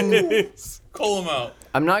canceling... Call them out.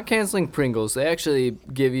 I'm not canceling Pringles. They actually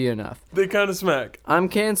give you enough. They kind of smack. I'm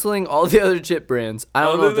canceling all the other chip brands. I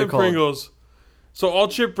don't know Other what they're than called. Pringles. So all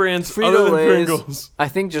chip brands other than Frito-Lays. Pringles. I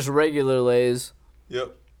think just regular Lays.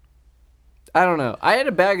 Yep. I don't know. I had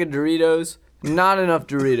a bag of Doritos. Not enough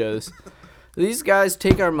Doritos. These guys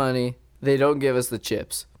take our money. They don't give us the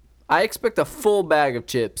chips. I expect a full bag of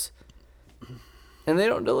chips. and they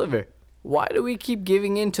don't deliver. Why do we keep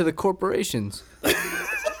giving in to the corporations?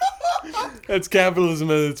 That's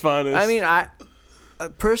capitalism at its finest. I mean,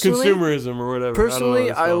 personally, consumerism or whatever.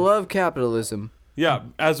 Personally, I, I love capitalism. Yeah,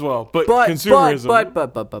 as well. But consumerism.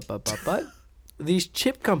 But these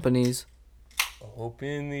chip companies.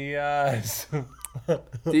 Open the eyes.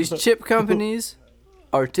 These chip companies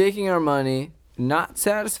are taking our money, not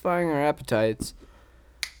satisfying our appetites,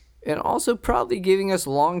 and also probably giving us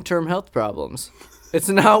long-term health problems. It's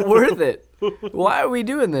not worth it. Why are we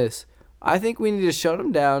doing this? I think we need to shut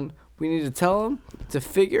them down. We need to tell them to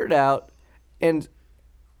figure it out, and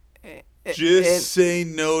say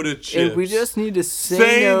no to chips. And we just need to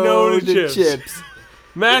say no to chips.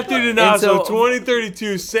 Matthew Donasso,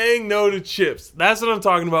 2032, saying no to chips. That's what I'm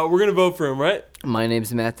talking about. We're going to vote for him, right? My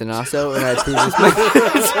name's Matt Donasso, and I approve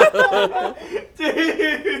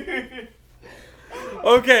this.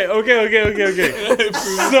 Okay.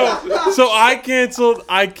 So I canceled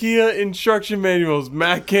IKEA instruction manuals.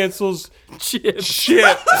 Matt cancels chips.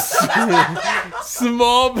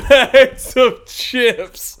 Small bags of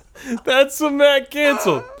chips. That's what Matt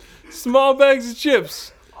canceled. Small bags of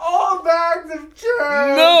chips. All bags of chips.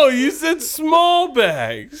 No, you said small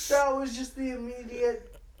bags. That was just the immediate.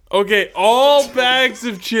 Okay, all bags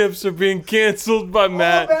of chips are being canceled by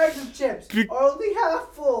Matt. All bags of chips are only half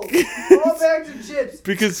full. All bags of chips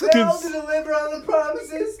because fail to deliver on the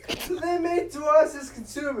promises they made to us as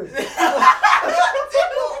consumers.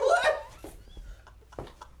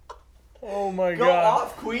 Oh my Go god.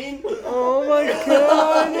 off, Queen. Oh my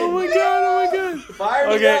god. Fire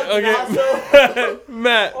me up, Okay.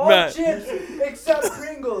 Matt. All chips except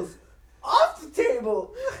Pringles. Off the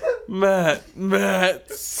table. Matt,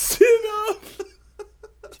 sit up.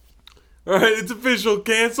 All right, it's official.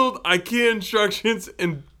 Canceled IKEA instructions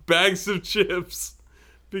and bags of chips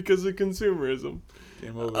because of consumerism.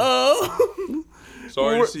 Game over. Oh.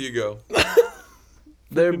 Sorry to see you go.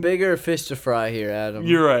 They're bigger fish to fry here, Adam.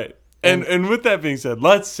 You're right. And with that being said,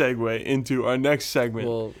 let's segue into our next segment.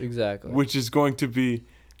 Well, exactly. Which is going to be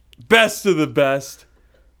best of the best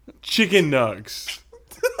chicken nugs.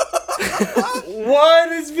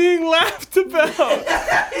 What is being laughed about?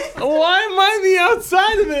 Why am I the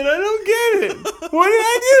outside of it? I don't get it. What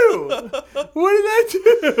did I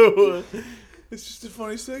do? It's just a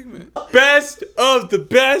funny segment. Best of the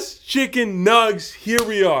best chicken nugs. Here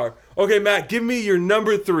we are. Okay, Matt, give me your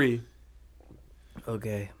number 3.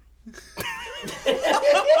 Okay.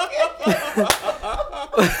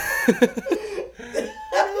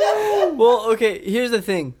 Well, okay, here's the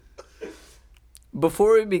thing.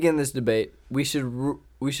 Before we begin this debate, we should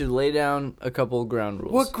lay down a couple ground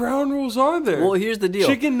rules. What ground rules are there? Well, here's the deal.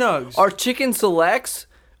 Chicken nugs. Are chicken selects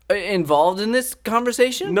involved in this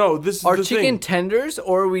conversation? No, this is Are the chicken thing. tenders,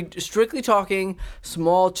 or are we strictly talking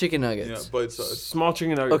small chicken nuggets? Yeah, bite size. Small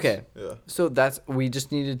chicken nuggets. Okay. Yeah. So we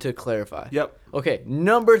just needed to clarify. Yep. Okay,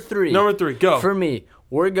 number 3. Number 3, go. For me,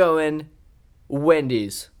 we're going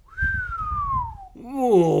Wendy's.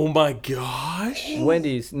 Oh my gosh.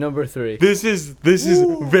 Wendy's, number 3. This is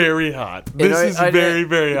very hot. This is very,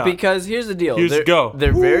 very hot. Because here's the deal. Go.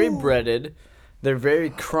 They're very breaded. They're very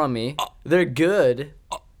crummy. They're good.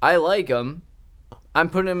 I like them. I'm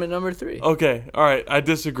putting them at number 3. Okay, all right. I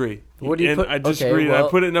disagree. What do you put? I disagree. Okay, well, I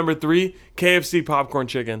put it number 3. KFC popcorn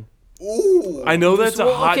chicken. Ooh. I know that's a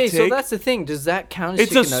hot take. Okay, so that's the thing. Does that count as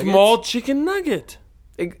it's chicken a nuggets? small chicken nugget.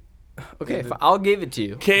 Okay, I'll give it to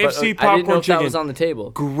you. KFC but, I didn't know popcorn if chicken. that was on the table.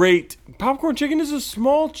 Great. Popcorn chicken is a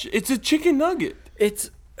small. It's a chicken nugget. It's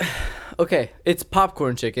okay. It's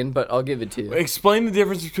popcorn chicken, but I'll give it to you. Explain the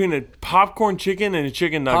difference between a popcorn chicken and a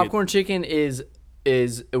chicken nugget. Popcorn chicken is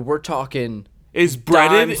we're talking is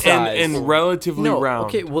breaded size. and relatively round.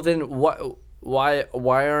 Okay, well then why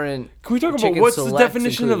aren't Can we talk about chicken what's the selects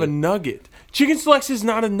definition of a included? nugget? Chicken selects is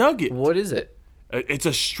not a nugget. What is it? It's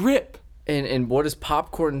a strip. And what is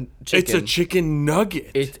popcorn chicken? It's a chicken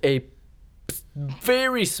nugget. It's a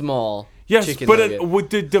very small yes, chicken but nugget.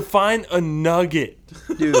 to define a nugget.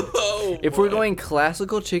 Dude, if we're going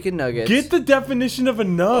classical chicken nuggets, Get the definition of a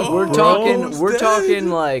nug. we're talking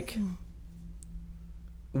like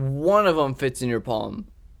one of them fits in your palm.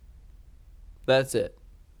 That's it.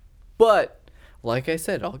 But like I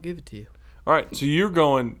said, I'll give it to you. All right, so you're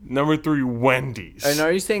going number 3, Wendy's. And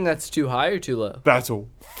are you saying that's too high or too low? That's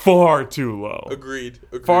far too low. Agreed.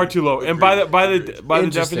 Far too low. And by the Interesting.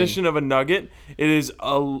 definition of a nugget, it is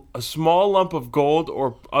a small lump of gold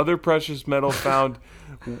or other precious metal found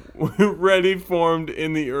ready formed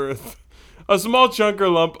in the earth. A small chunk or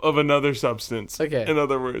lump of another substance. Okay. In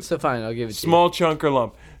other words. So fine, I'll give it to you. Small chunk or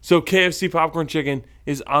lump. So KFC popcorn chicken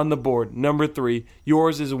is on the board. Number 3.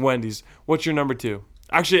 Yours is Wendy's. What's your number 2?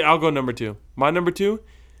 Actually, I'll go number 2. My number 2,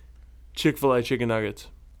 Chick-fil-A chicken nuggets.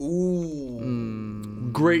 Ooh.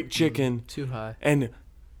 Great chicken. Too high. And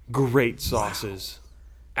great sauces.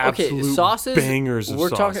 Absolute Okay, sauces. bangers of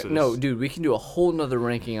sauces. No, dude, we can do a whole nother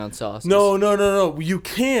ranking on sauces. No. You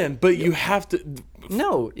can, but you have to.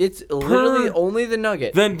 No, it's literally only the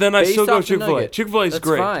nugget. Then I Based still go off the Chick-fil-A. nugget. Chick-fil-A is That's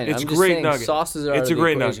great. fine. It's I'm a just great saying nugget. sauces are It's a the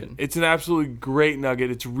great equation. nugget. It's an absolutely great nugget.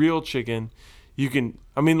 It's real chicken. You can.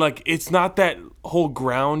 I mean, like, it's not that whole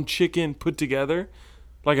ground chicken put together,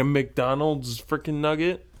 like a McDonald's freaking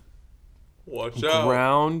nugget. Watch out.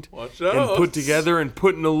 Ground Watch and out. put together and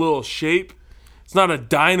put in a little shape. It's not a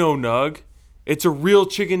dino nug. It's a real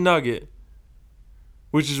chicken nugget,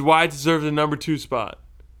 which is why it deserves the number 2 spot.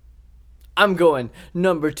 I'm going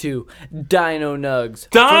number 2, Dino Nugs.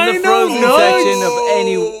 Dino from the frozen Nugs?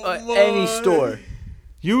 section of any store.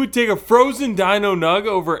 You would take a frozen dino nug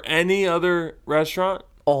over any other restaurant?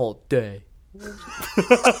 All day.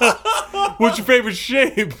 What's your favorite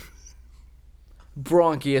shape?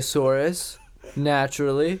 Bronchiosaurus,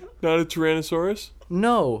 naturally. Not a Tyrannosaurus?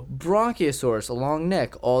 No, Bronchiosaurus, a long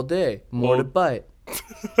neck, all day. More to bite.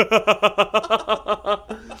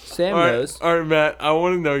 Sam knows. All right, Matt, I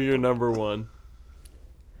want to know your number 1.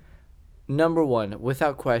 Number 1,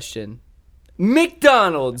 without question.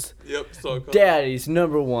 McDonald's. Yep. So Daddy's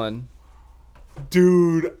number 1.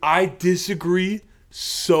 Dude, I disagree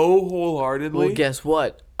so wholeheartedly. Well, guess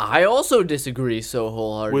what? I also disagree so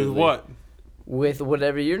wholeheartedly. With what? With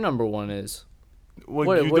whatever your number 1 is. What,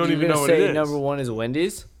 What you are don't you even gonna know what it say? is. Number 1 is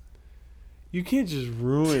Wendy's. You can't just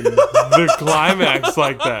ruin the climax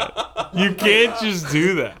like that. You can't just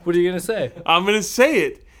do that. What are you gonna say? I'm going to say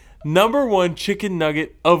it. Number 1 chicken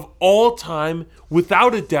nugget of all time,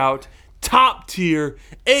 without a doubt, top tier,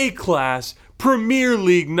 A-class, Premier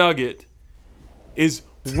League nugget is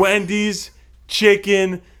Wendy's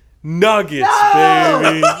chicken nuggets,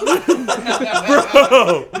 baby.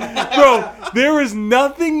 Bro, there is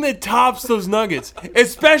nothing that tops those nuggets.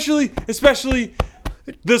 Especially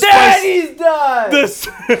the Daddy's done.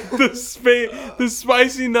 the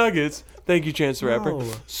spicy nuggets. Thank you, Chance the Rapper.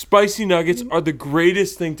 No. Spicy nuggets are the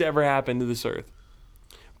greatest thing to ever happen to this earth.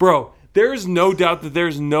 Bro, there is no doubt that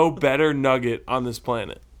there's no better nugget on this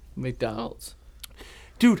planet. McDonald's.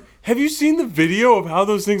 Dude, have you seen the video of how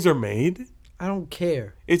those things are made? I don't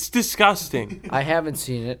care. It's disgusting. I haven't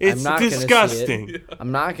seen it. It's I'm not disgusting. Gonna see it.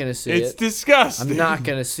 I'm not gonna see It's it. disgusting. I'm not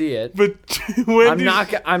gonna see it. But I'm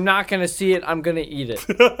not gonna see it. I'm gonna eat it.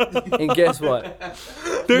 And guess what?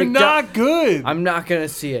 they're not good. I'm not gonna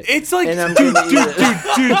see it. It's like, And I'm dude, gonna eat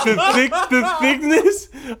it. the thickness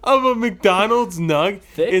of a McDonald's nug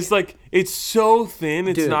Thick? is like, it's so thin,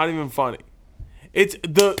 it's Dude. not even funny. It's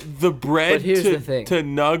the bread But here's the thing. to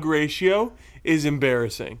nug ratio is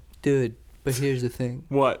embarrassing. Dude, but here's the thing.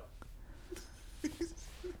 What?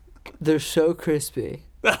 They're so crispy.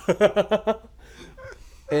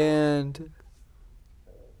 And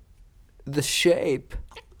the shape.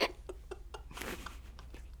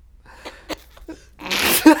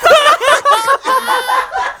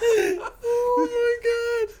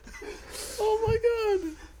 Oh my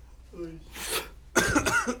god.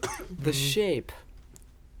 The shape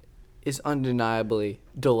is undeniably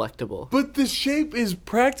delectable. But the shape is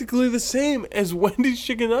practically the same as Wendy's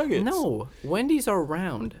chicken nuggets. No, Wendy's are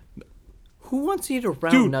round. Who wants to eat a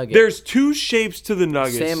round Dude, nugget? there's 2 shapes to the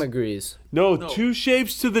nuggets. Sam agrees. No, 2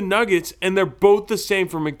 shapes to the nuggets, and they're both the same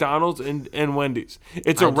for McDonald's and Wendy's.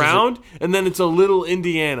 It's a round, and then it's a little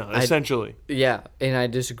Indiana, essentially. Yeah, and I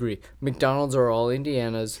disagree. McDonald's are all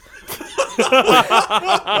Indianas.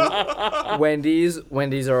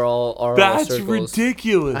 Wendy's are all That's circles.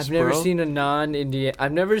 ridiculous, I've never bro. seen a non-Indian.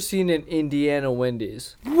 I've never seen an Indiana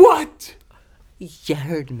Wendy's. What? You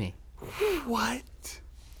heard me. What?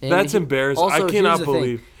 And That's embarrassing. I here's cannot the thing.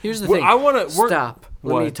 believe. Here's the Well, thing. I wanna- we're- Stop.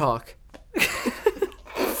 Let What? me talk.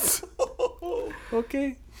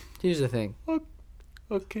 Okay. Here's the thing.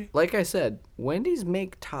 Okay. Like I said, Wendy's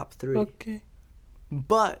make top 3, Okay.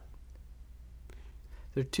 but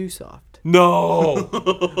they're too soft. No.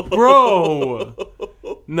 Bro.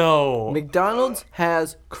 No. McDonald's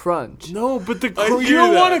has crunch. No, but the I you hear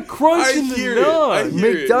don't that. want to crunch I in the hear it. I nug. hear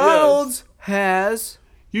it, McDonald's has.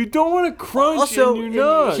 You don't want to crunch Also, in your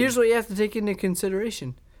nug. here's what you have to take into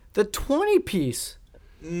consideration: the 20-piece.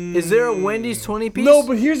 Is there a Wendy's 20-piece? No,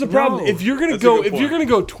 but here's the problem. No. If you're gonna That's a go, good if you're point.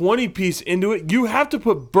 gonna go 20 piece into it, you have to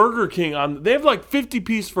put Burger King on. They have like 50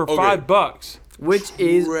 piece for $5. which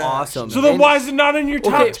is Trash. awesome. So then And- why is it not in your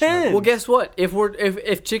top 10? Well, guess what?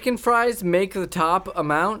 If chicken fries make the top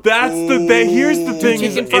amount, That's the thing. Here's the thing.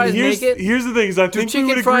 chicken And fries here's, make it? here's the thing. Is I think we chicken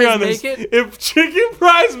would agree fries on this. make it? If chicken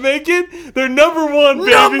fries make it, they're number one,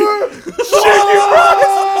 baby. Number Chicken fries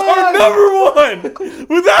are number one,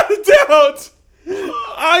 without a doubt.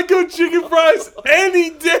 I go chicken fries any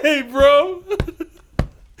day, bro.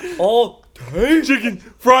 all day. Chicken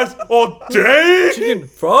fries all day. Chicken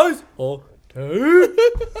fries all day. Here's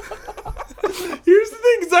the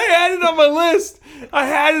thing, is I had it on my list.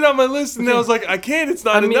 And then I was like, I can't. It's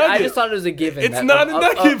not I a mean, nugget. I just thought it was a given. It's not a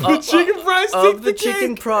nugget, but chicken fries take of the the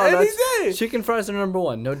chicken cake products. any day. Chicken fries are number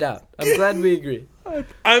one, no doubt. I'm glad we agree.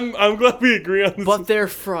 I'm glad we agree on this. But they're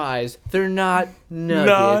fries. They're not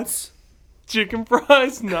nuggets. Chicken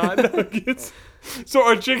fries, not nuggets. So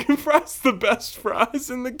are chicken fries the best fries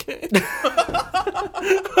in the game?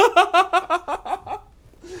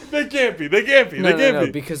 They can't be. No,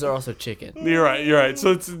 because they're also chicken. You're right.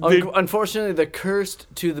 So it's Unfortunately, they're cursed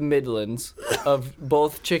to the Midlands of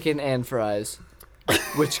both chicken and fries,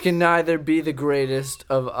 which can neither be the greatest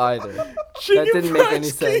of either. chicken That didn't make fries any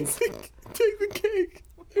sense. Take the cake.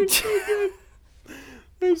 They're so good.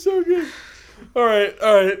 They're so good. All right.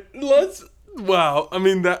 Wow. I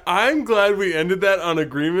mean, I'm glad we ended that on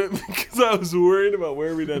agreement because I was worried about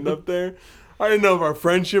where we'd end up there. I didn't know if our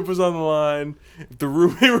friendship was on the line, if the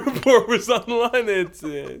roommate report was on the line.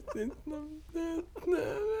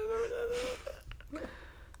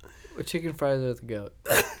 Chicken fries are the goat.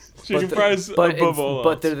 Chicken fries but above all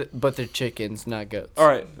but else. they're chickens, not goats. All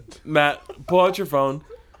right, Matt, pull out your phone.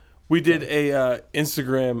 We did a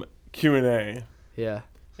Instagram Q&A, Yeah.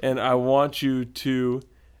 and I want you to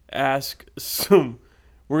ask some.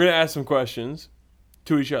 We're gonna ask some questions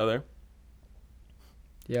to each other.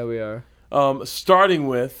 Yeah, we are. Starting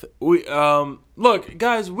with look,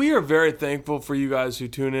 guys, we are very thankful for you guys who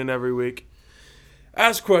tune in every week,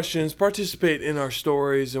 ask questions, participate in our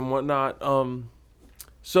stories and whatnot.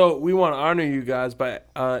 So we want to honor you guys by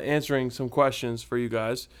answering some questions for you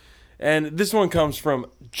guys, and this one comes from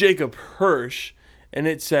Jacob Hirsch, and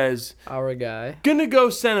it says, Our guy. "Gonna go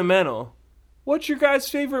sentimental. What's your guys'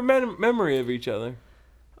 favorite memory of each other?"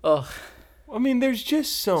 Oh, I mean, there's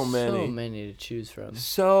just so many. So many to choose from.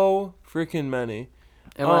 So freaking many.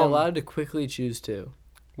 Am I allowed to quickly choose two?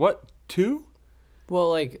 What? 2? Well,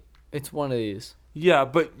 like, it's one of these. Yeah,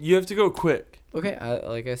 but you have to go quick. Okay,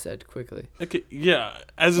 like I said, quickly. Okay, yeah.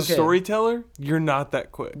 As a Okay. storyteller, you're not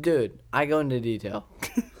that quick. Dude, I go into detail.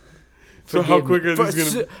 So how Forgive quick me. are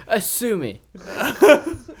these going to Sue me. be?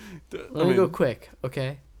 Let me go quick,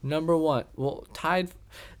 okay? Number one. Well, tied.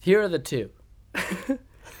 Here are the two.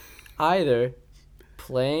 Either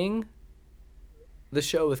playing the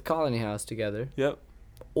show with Colony House together, Yep.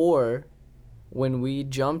 or when we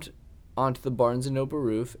jumped onto the Barnes & Noble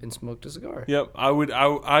roof and smoked a cigar. Yep.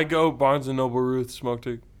 I go Barnes & Noble roof, smoked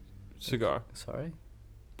a cigar. Sorry?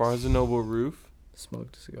 Barnes & Noble roof,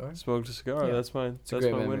 Smoked a cigar? smoked a cigar. Yeah. That's my a that's great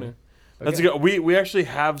my memory. winner. Okay. That's a good. We actually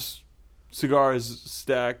have cigars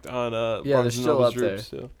stacked on Yeah, Barnes they're & still Noble's up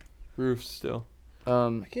there. roof still.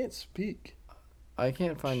 I can't speak. I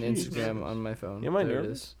can't find Jeez. Instagram on my phone. Am I There it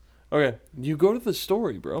nervous? is. Okay, you go to the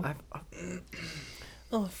story, bro.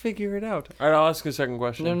 I'll figure it out. All right, I'll ask a second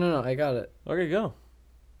question. No, I got it. Okay, go.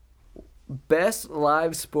 Best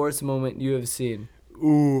live sports moment you have seen?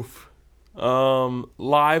 Oof.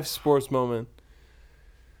 Live sports moment.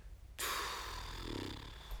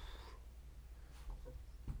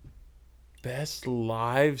 Best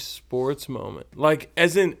live sports moment. Like,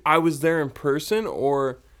 as in, I was there in person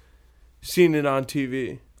or seen it on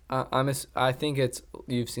TV? I think it's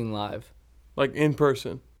you've seen live. Like, in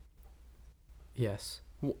person. Yes.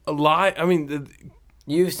 Live? I mean,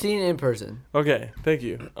 You've seen in person. okay, thank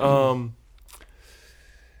you.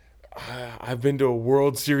 I've been to a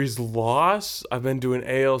World Series loss. I've been to an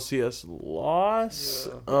ALCS loss.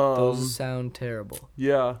 Yeah. Those sound terrible.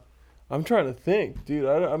 Yeah. I'm trying to think, dude.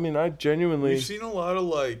 I mean, I genuinely. We've seen a lot of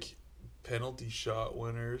like penalty shot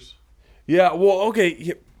winners. Yeah. Well, okay.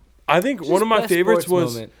 Yeah, I think one of my best favorites sports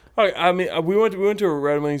was. moment. Okay, I mean, we went to a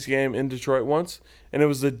Red Wings game in Detroit once, and it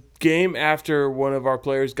was the game after one of our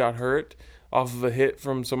players got hurt off of a hit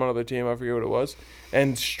from some other team. I forget what it was,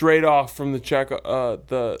 and straight off from the check,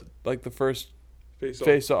 the first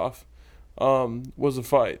face off, was a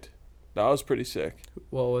fight. That was pretty sick.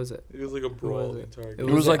 What was it? It was like a brawl was the it? entire It game.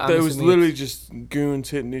 It was it- like I'm it was assuming literally it's just goons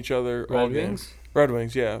hitting each other all Red game. Wings? Red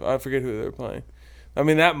Wings, yeah. I forget who they were playing. I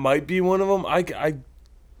mean, that might be one of them. I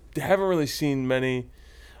haven't really seen many.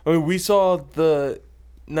 I mean, we saw the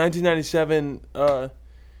 1997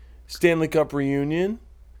 Stanley Cup reunion,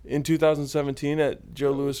 in 2017 at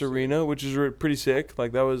Joe Louis Arena, which is pretty sick.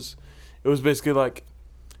 Like it was basically like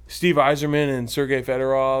Steve Yzerman and Sergei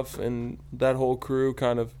Fedorov and that whole crew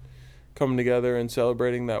kind of coming together and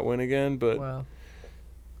celebrating that win again. But Wow.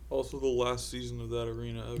 Also the last season of that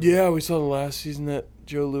arena ever. yeah, we saw the last season at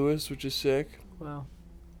Joe Louis, which is sick. Wow.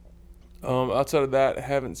 Outside of that, I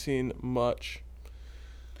haven't seen much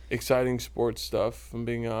exciting sports stuff, if I'm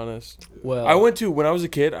being honest. Well, When I was a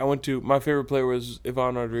kid, my favorite player was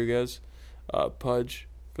Ivan Rodriguez, Pudge,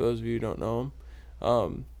 for those of you who don't know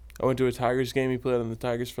him. I went to a Tigers game. He played on the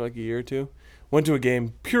Tigers for like a year or two. Went to a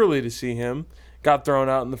game purely to see him. Got thrown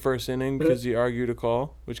out in the first inning because he argued a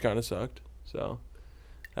call, which kind of sucked. So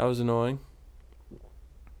that was annoying.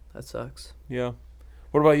 that sucks. Yeah.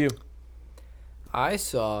 What about you? I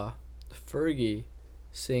saw Fergie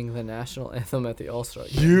sing the national anthem at the All-Star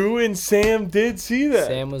game. You and Sam did see that.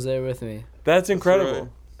 Sam was there with me. That's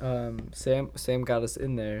incredible. Sam got us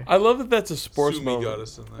in there. I love that that's a sports Sumi moment. got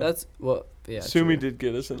us in there. That's yeah. Sumi true. did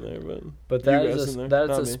get us in there, But you that guys is in there, that's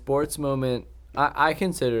not a me. sports moment. I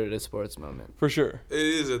consider it a sports moment. for sure. It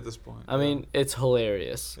is at this point. I mean, it's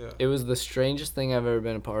hilarious. Yeah. It was the strangest thing I've ever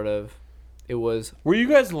been a part of. It was Were you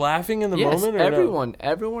guys laughing in the yes, moment? Or no?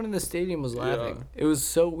 everyone in the stadium was laughing. It was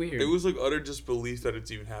so weird. it was like utter disbelief that it's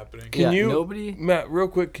even happening. Can you, nobody. Matt, real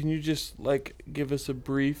quick, can you just like give us a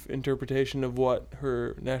brief interpretation of what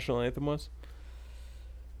her national anthem was?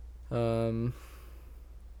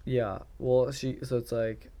 Yeah. Well, so it's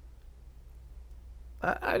like.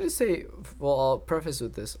 I just say. Well, I'll preface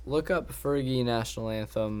with this. Look up Fergie national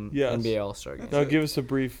anthem Yes. NBA All-Star game. No, give us a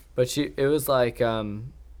brief. But it was like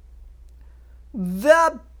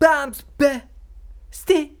the bombs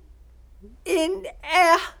stay in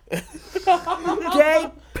air. They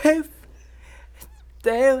poof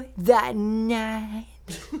through the night.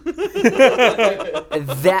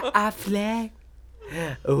 That flag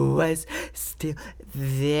was still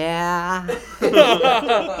there.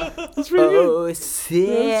 That's pretty good. Oh, That's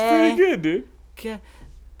pretty good, dude.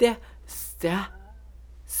 the star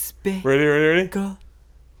speak. Ready? Go.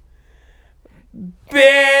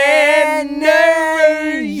 Banner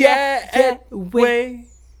yet way.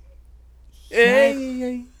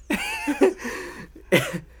 Hey.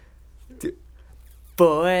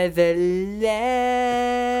 For the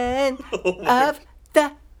land of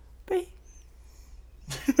the free.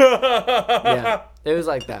 Yeah, it was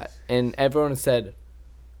like that. And everyone said,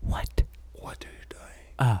 What? What are you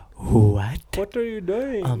doing? What? What are you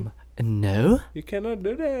doing? No? You cannot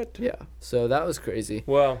do that. Yeah, so that was crazy.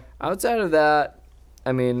 Wow. Outside of that,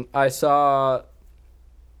 I mean, I saw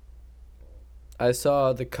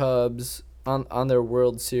the Cubs on their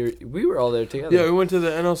World Series. We were all there together. Yeah, we went to the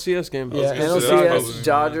NLCS game. Yeah, gonna say that was NLCS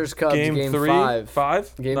Dodgers Cubs game 3?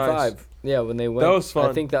 5. Game Nice. 5. Yeah, when they went. That was fun.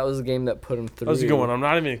 I think that was the game that put them through. That was a good one. I'm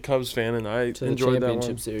not even a Cubs fan, and I to the enjoyed that championship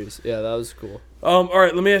one. series. Yeah, that was cool. All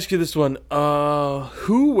right, let me ask you this one.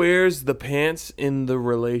 Who wears the pants in the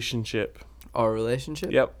relationship? Our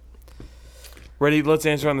relationship? Yep. Ready? Let's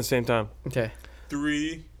answer on the same time. Okay.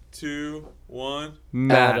 3, 2, 1.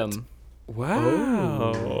 Matt. Adam.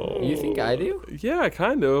 Wow. Oh. You think I do? Yeah,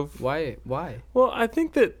 kind of. Why? Well, I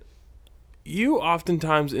think that you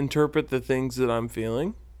oftentimes interpret the things that I'm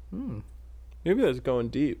feeling. Maybe that's going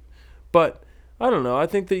deep. But I don't know. I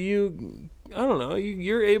think that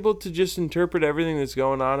you're able to just interpret everything that's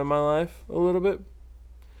going on in my life a little bit.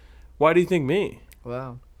 Why do you think me?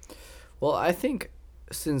 Wow. Well, I think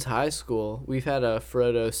since high school we've had a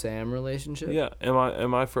Frodo-Sam relationship. Yeah. Am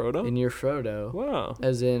I Frodo? And you're Frodo. Wow.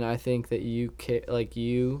 As in, I think that you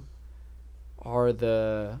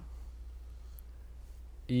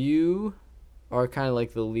are kind of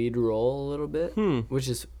like the lead role a little bit, which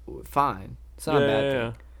is fine. It's not a bad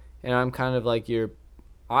thing. And I'm kind of like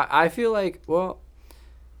I feel like, well,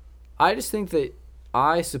 I just think that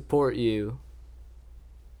I support you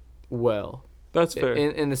well. That's fair.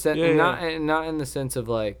 In the sense, not in the sense of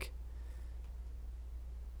like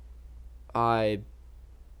I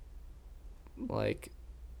like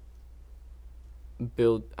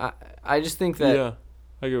build. I just think that Yeah,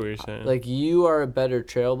 I get what you're saying. like you are a better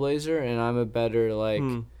trailblazer and I'm a better like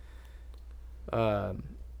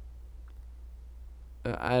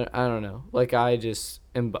I don't know, like I just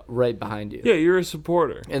am right behind you. Yeah, you're a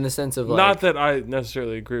supporter. In the sense of like, not that I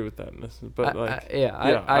necessarily agree with that, but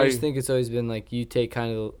I just think it's always been like you take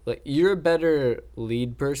kind of like you're a better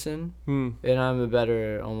lead person and I'm a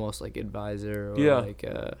better almost like advisor or like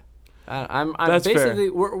I'm That's basically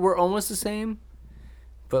fair. we're almost the same,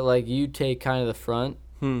 but like you take kind of the front,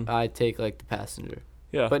 I take like the passenger.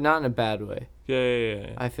 Yeah. But not in a bad way.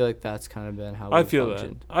 Yeah. I feel like that's kind of been how I we feel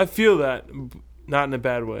functioned. that. I feel that. not in a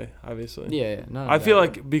bad way, obviously. Yeah. Not I feel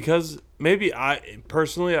like because maybe I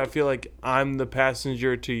feel like I'm the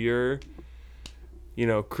passenger to your,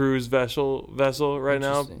 cruise vessel right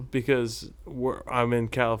now because I'm in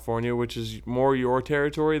California, which is more your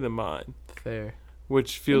territory than mine. Fair.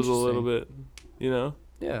 Which feels a little bit, Yeah.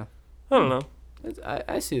 I don't know.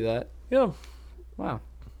 I see that. Yeah. Wow.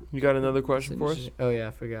 You got another question for us? Oh, yeah,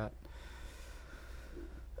 I forgot.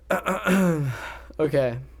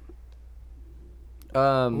 Okay.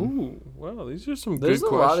 Ooh, wow, these are some good questions. There's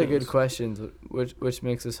a lot of good questions, which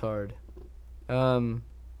makes this hard. Who's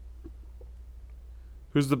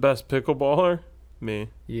the best pickleballer? Me.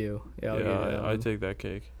 You. Yeah, I take that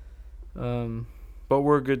cake. But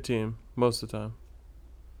we're a good team most of the time.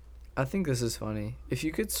 I think this is funny. If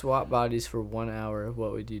you could swap bodies for 1 hour,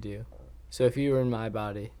 what would you do? So if you were in my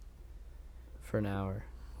body for an hour,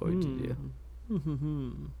 what would you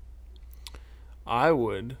do? I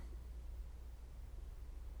would.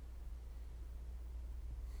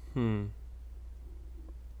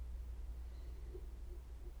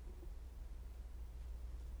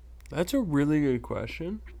 That's a really good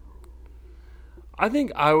question. I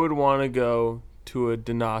think I would want to go to a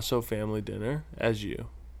Donasso family dinner as you.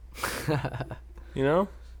 Yeah.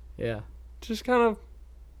 Just kind of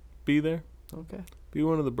be there. Okay. Be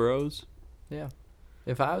one of the bros. Yeah.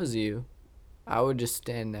 If I was you, I would just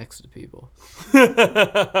stand next to people.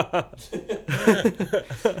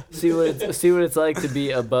 see what it's like to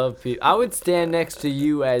be above people. I would stand next to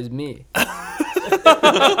you as me.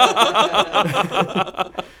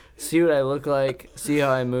 See what I look like. See how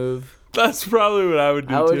I move. That's probably what I would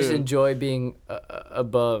do. I would too. just enjoy being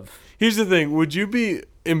above. Here's the thing: would you be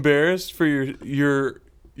embarrassed for your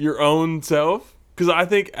own self? Because I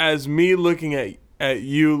think as me looking at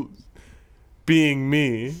you being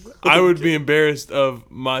me, I would be embarrassed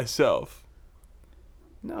of myself.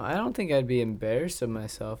 No, I don't think I'd be embarrassed of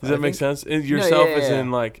myself. Does that make sense? Yourself as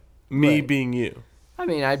in like me being you. I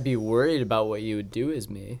mean, I'd be worried about what you would do as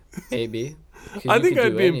me, maybe. I think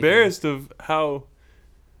I'd be embarrassed of how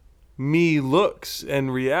me looks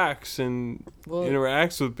and reacts and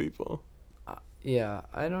interacts with people. Yeah,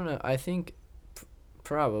 I don't know. I think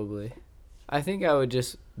probably. I think I would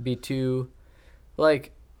just be too, I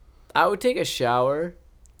would take a shower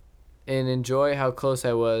and enjoy how close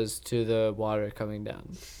I was to the water coming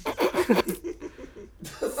down.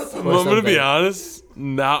 I'm going to be honest,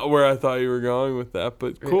 not where I thought you were going with that,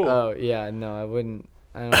 but cool. Oh, yeah, no, I wouldn't.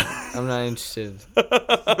 I'm not interested. Sorry,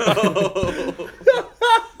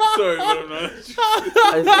 but I'm not interested.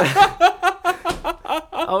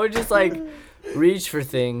 I would just, reach for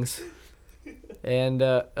things and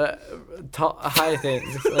high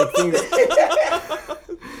things.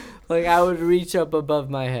 I would reach up above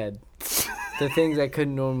my head. The things I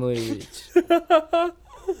couldn't normally reach.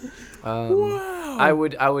 Wow. I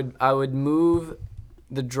would move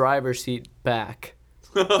the driver's seat back.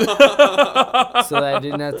 So that I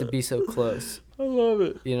didn't have to be so close. I love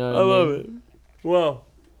it. You know what I love it. Wow.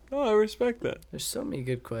 Oh, I respect that. There's so many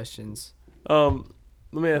good questions. Let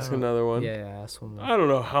me ask another one. Yeah, ask one more. I don't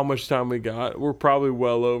know how much time we got. We're probably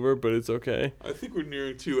well over, but it's okay. I think we're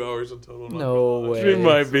nearing 2 hours in total. No way. It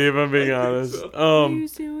might be, if I'm being honest. So. Are you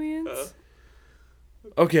serious?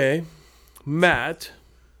 Okay. Matt.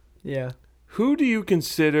 Yeah. Who do you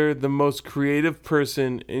consider the most creative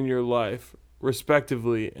person in your life,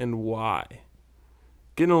 respectively, and why?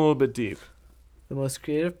 Getting a little bit deep. The most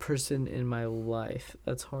creative person in my life.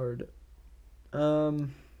 That's hard.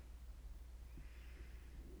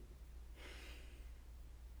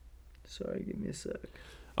 Sorry, give me a sec.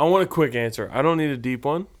 I want a quick answer. I don't need a deep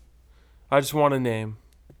one. I just want a name.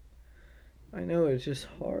 I know, it's just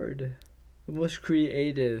hard. The most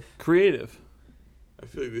creative. Creative. I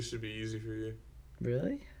feel like this should be easy for you.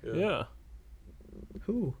 Really? Yeah.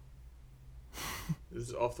 Who? Is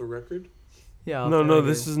it off the record? Yeah. No,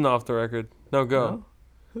 this isn't off the record. No, go. No?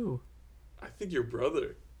 Who? I think your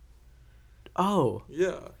brother. Oh.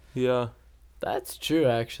 Yeah. Yeah. That's true,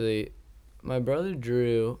 actually. My brother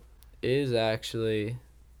Drew is actually,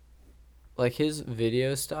 his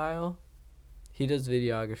video style, he does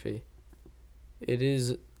videography. It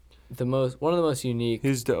is one of the most unique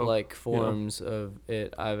He's dope. forms of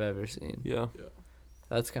it I've ever seen. Yeah.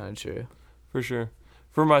 That's kind of true. For sure.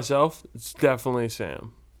 For myself, it's definitely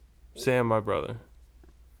Sam. Sam, my brother.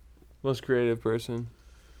 Most creative person.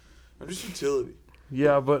 I'm just utility.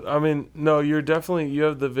 Yeah, but I mean, no, you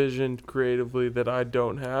have the vision creatively that I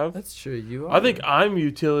don't have. That's true. You are. I think I'm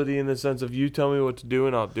utility in the sense of you tell me what to do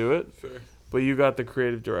and I'll do it. Fair. But you got the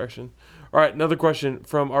creative direction. All right, another question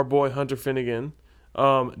from our boy Hunter Finnegan.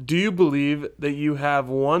 Do you believe that you have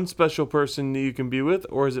one special person that you can be with,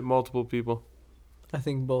 or is it multiple people? I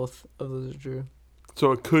think both of those are true.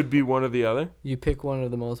 So it could be one or the other? You pick one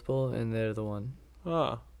of the multiple, and they're the one.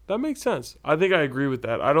 Ah, that makes sense. I think I agree with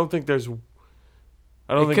that. I don't think there's...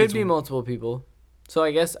 It could be multiple people. So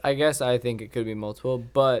I guess I think it could be multiple,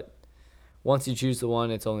 but once you choose the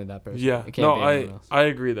one, it's only that person. Yeah. It can't be anyone else. I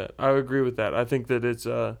agree that. I agree with that. I think that it's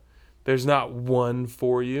there's not one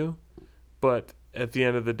for you, but at the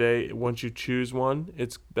end of the day, once you choose one,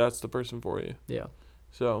 that's the person for you. Yeah.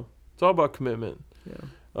 So it's all about commitment.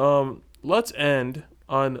 Yeah. Let's end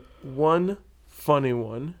on one funny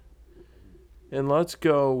one, and let's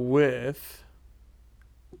go with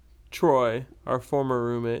Troy, our former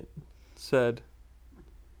roommate, said,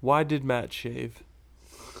 "Why did Matt shave?"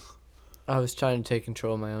 I was trying to take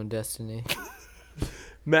control of my own destiny.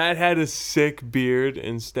 Matt had a sick beard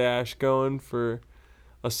and stash going for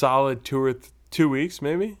a solid 2 weeks,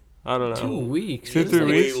 maybe? I don't know. 2 weeks. 2, 3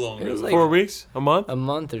 weeks? Longer. It was like 4 weeks? A month? a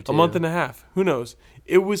month or two. A month and a half. Who knows?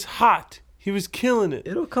 It was hot. He was killing it.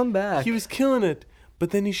 It'll come back. He was killing it.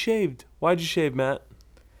 But then he shaved. Why'd you shave, Matt?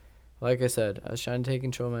 Like I said, I was trying to take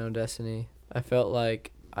control of my own destiny. I felt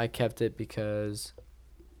like I kept it because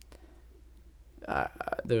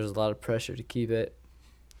there was a lot of pressure to keep it.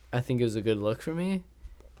 I think it was a good look for me,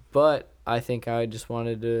 but I think I just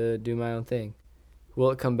wanted to do my own thing. Will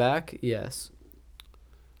it come back? Yes.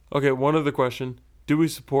 Okay, one other question. Do we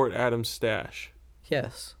support Adam's stash?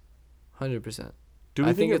 Yes. 100%. Do we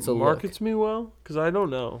I think think it it's a markets me well? Because I don't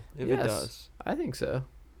know if it Yes. does. I think so.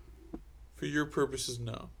 For your purposes,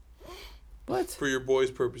 no. What? For your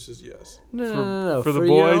boys' purposes, yes. No. for the your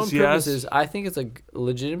boys, own yes. purposes, I think it's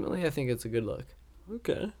legitimately, I think it's a good look.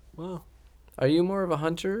 Okay, wow. Are you more of a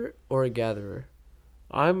hunter or a gatherer?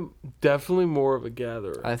 I'm definitely more of a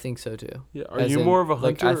gatherer. I think so too. Yeah. Are As you in, more of a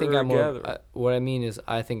like, hunter I think or I'm a more, gatherer? what I mean is,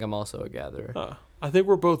 I think I'm also a gatherer. I think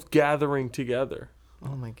we're both gathering together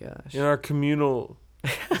Oh my gosh. in our communal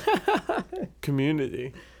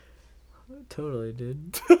community. Totally,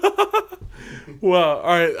 dude. Well, all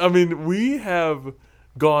right. I mean, we have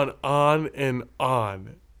gone on and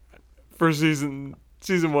on for season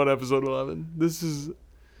 1, episode 11.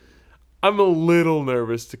 I'm a little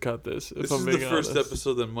nervous to cut this. If This I'm is being the first honest.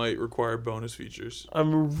 episode that might require bonus features.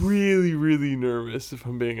 I'm really, really nervous if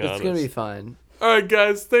I'm being honest. It's going to be fine. All right,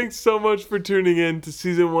 guys. Thanks so much for tuning in to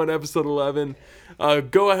season 1, episode 11.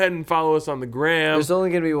 Go ahead and follow us on the gram. There's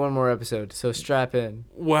only going to be one more episode, so strap in.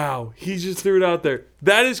 Wow, he just threw it out there.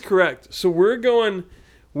 That is correct. So we're going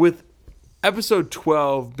with episode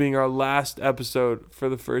 12 being our last episode for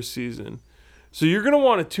the first season. So you're going to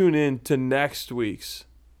want to tune in to next week's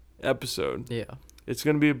episode. Yeah. It's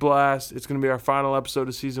going to be a blast. It's going to be our final episode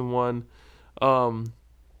of season 1.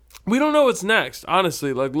 We don't know what's next,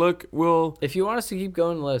 honestly. Like, look, we'll... If you want us to keep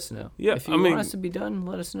going, let us know. Yeah, If you want us to be done,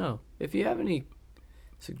 let us know. If you have any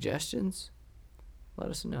suggestions, let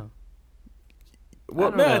us know. What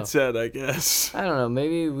don't Matt know. said, I guess. I don't know.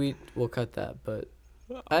 Maybe we'll cut that, but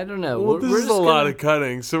I don't know. Well, this is a lot of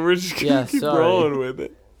cutting, so we're just going to keep rolling with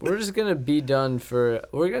it. We're just going to be done for...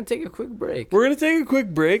 We're going to take a quick break. We're going to take a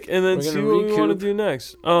quick break and then see what we want to do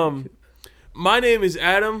next. My name is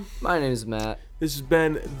Adam. My name is Matt. This has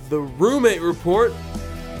been the Roommate Report,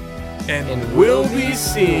 and we'll be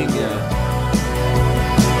seeing ya.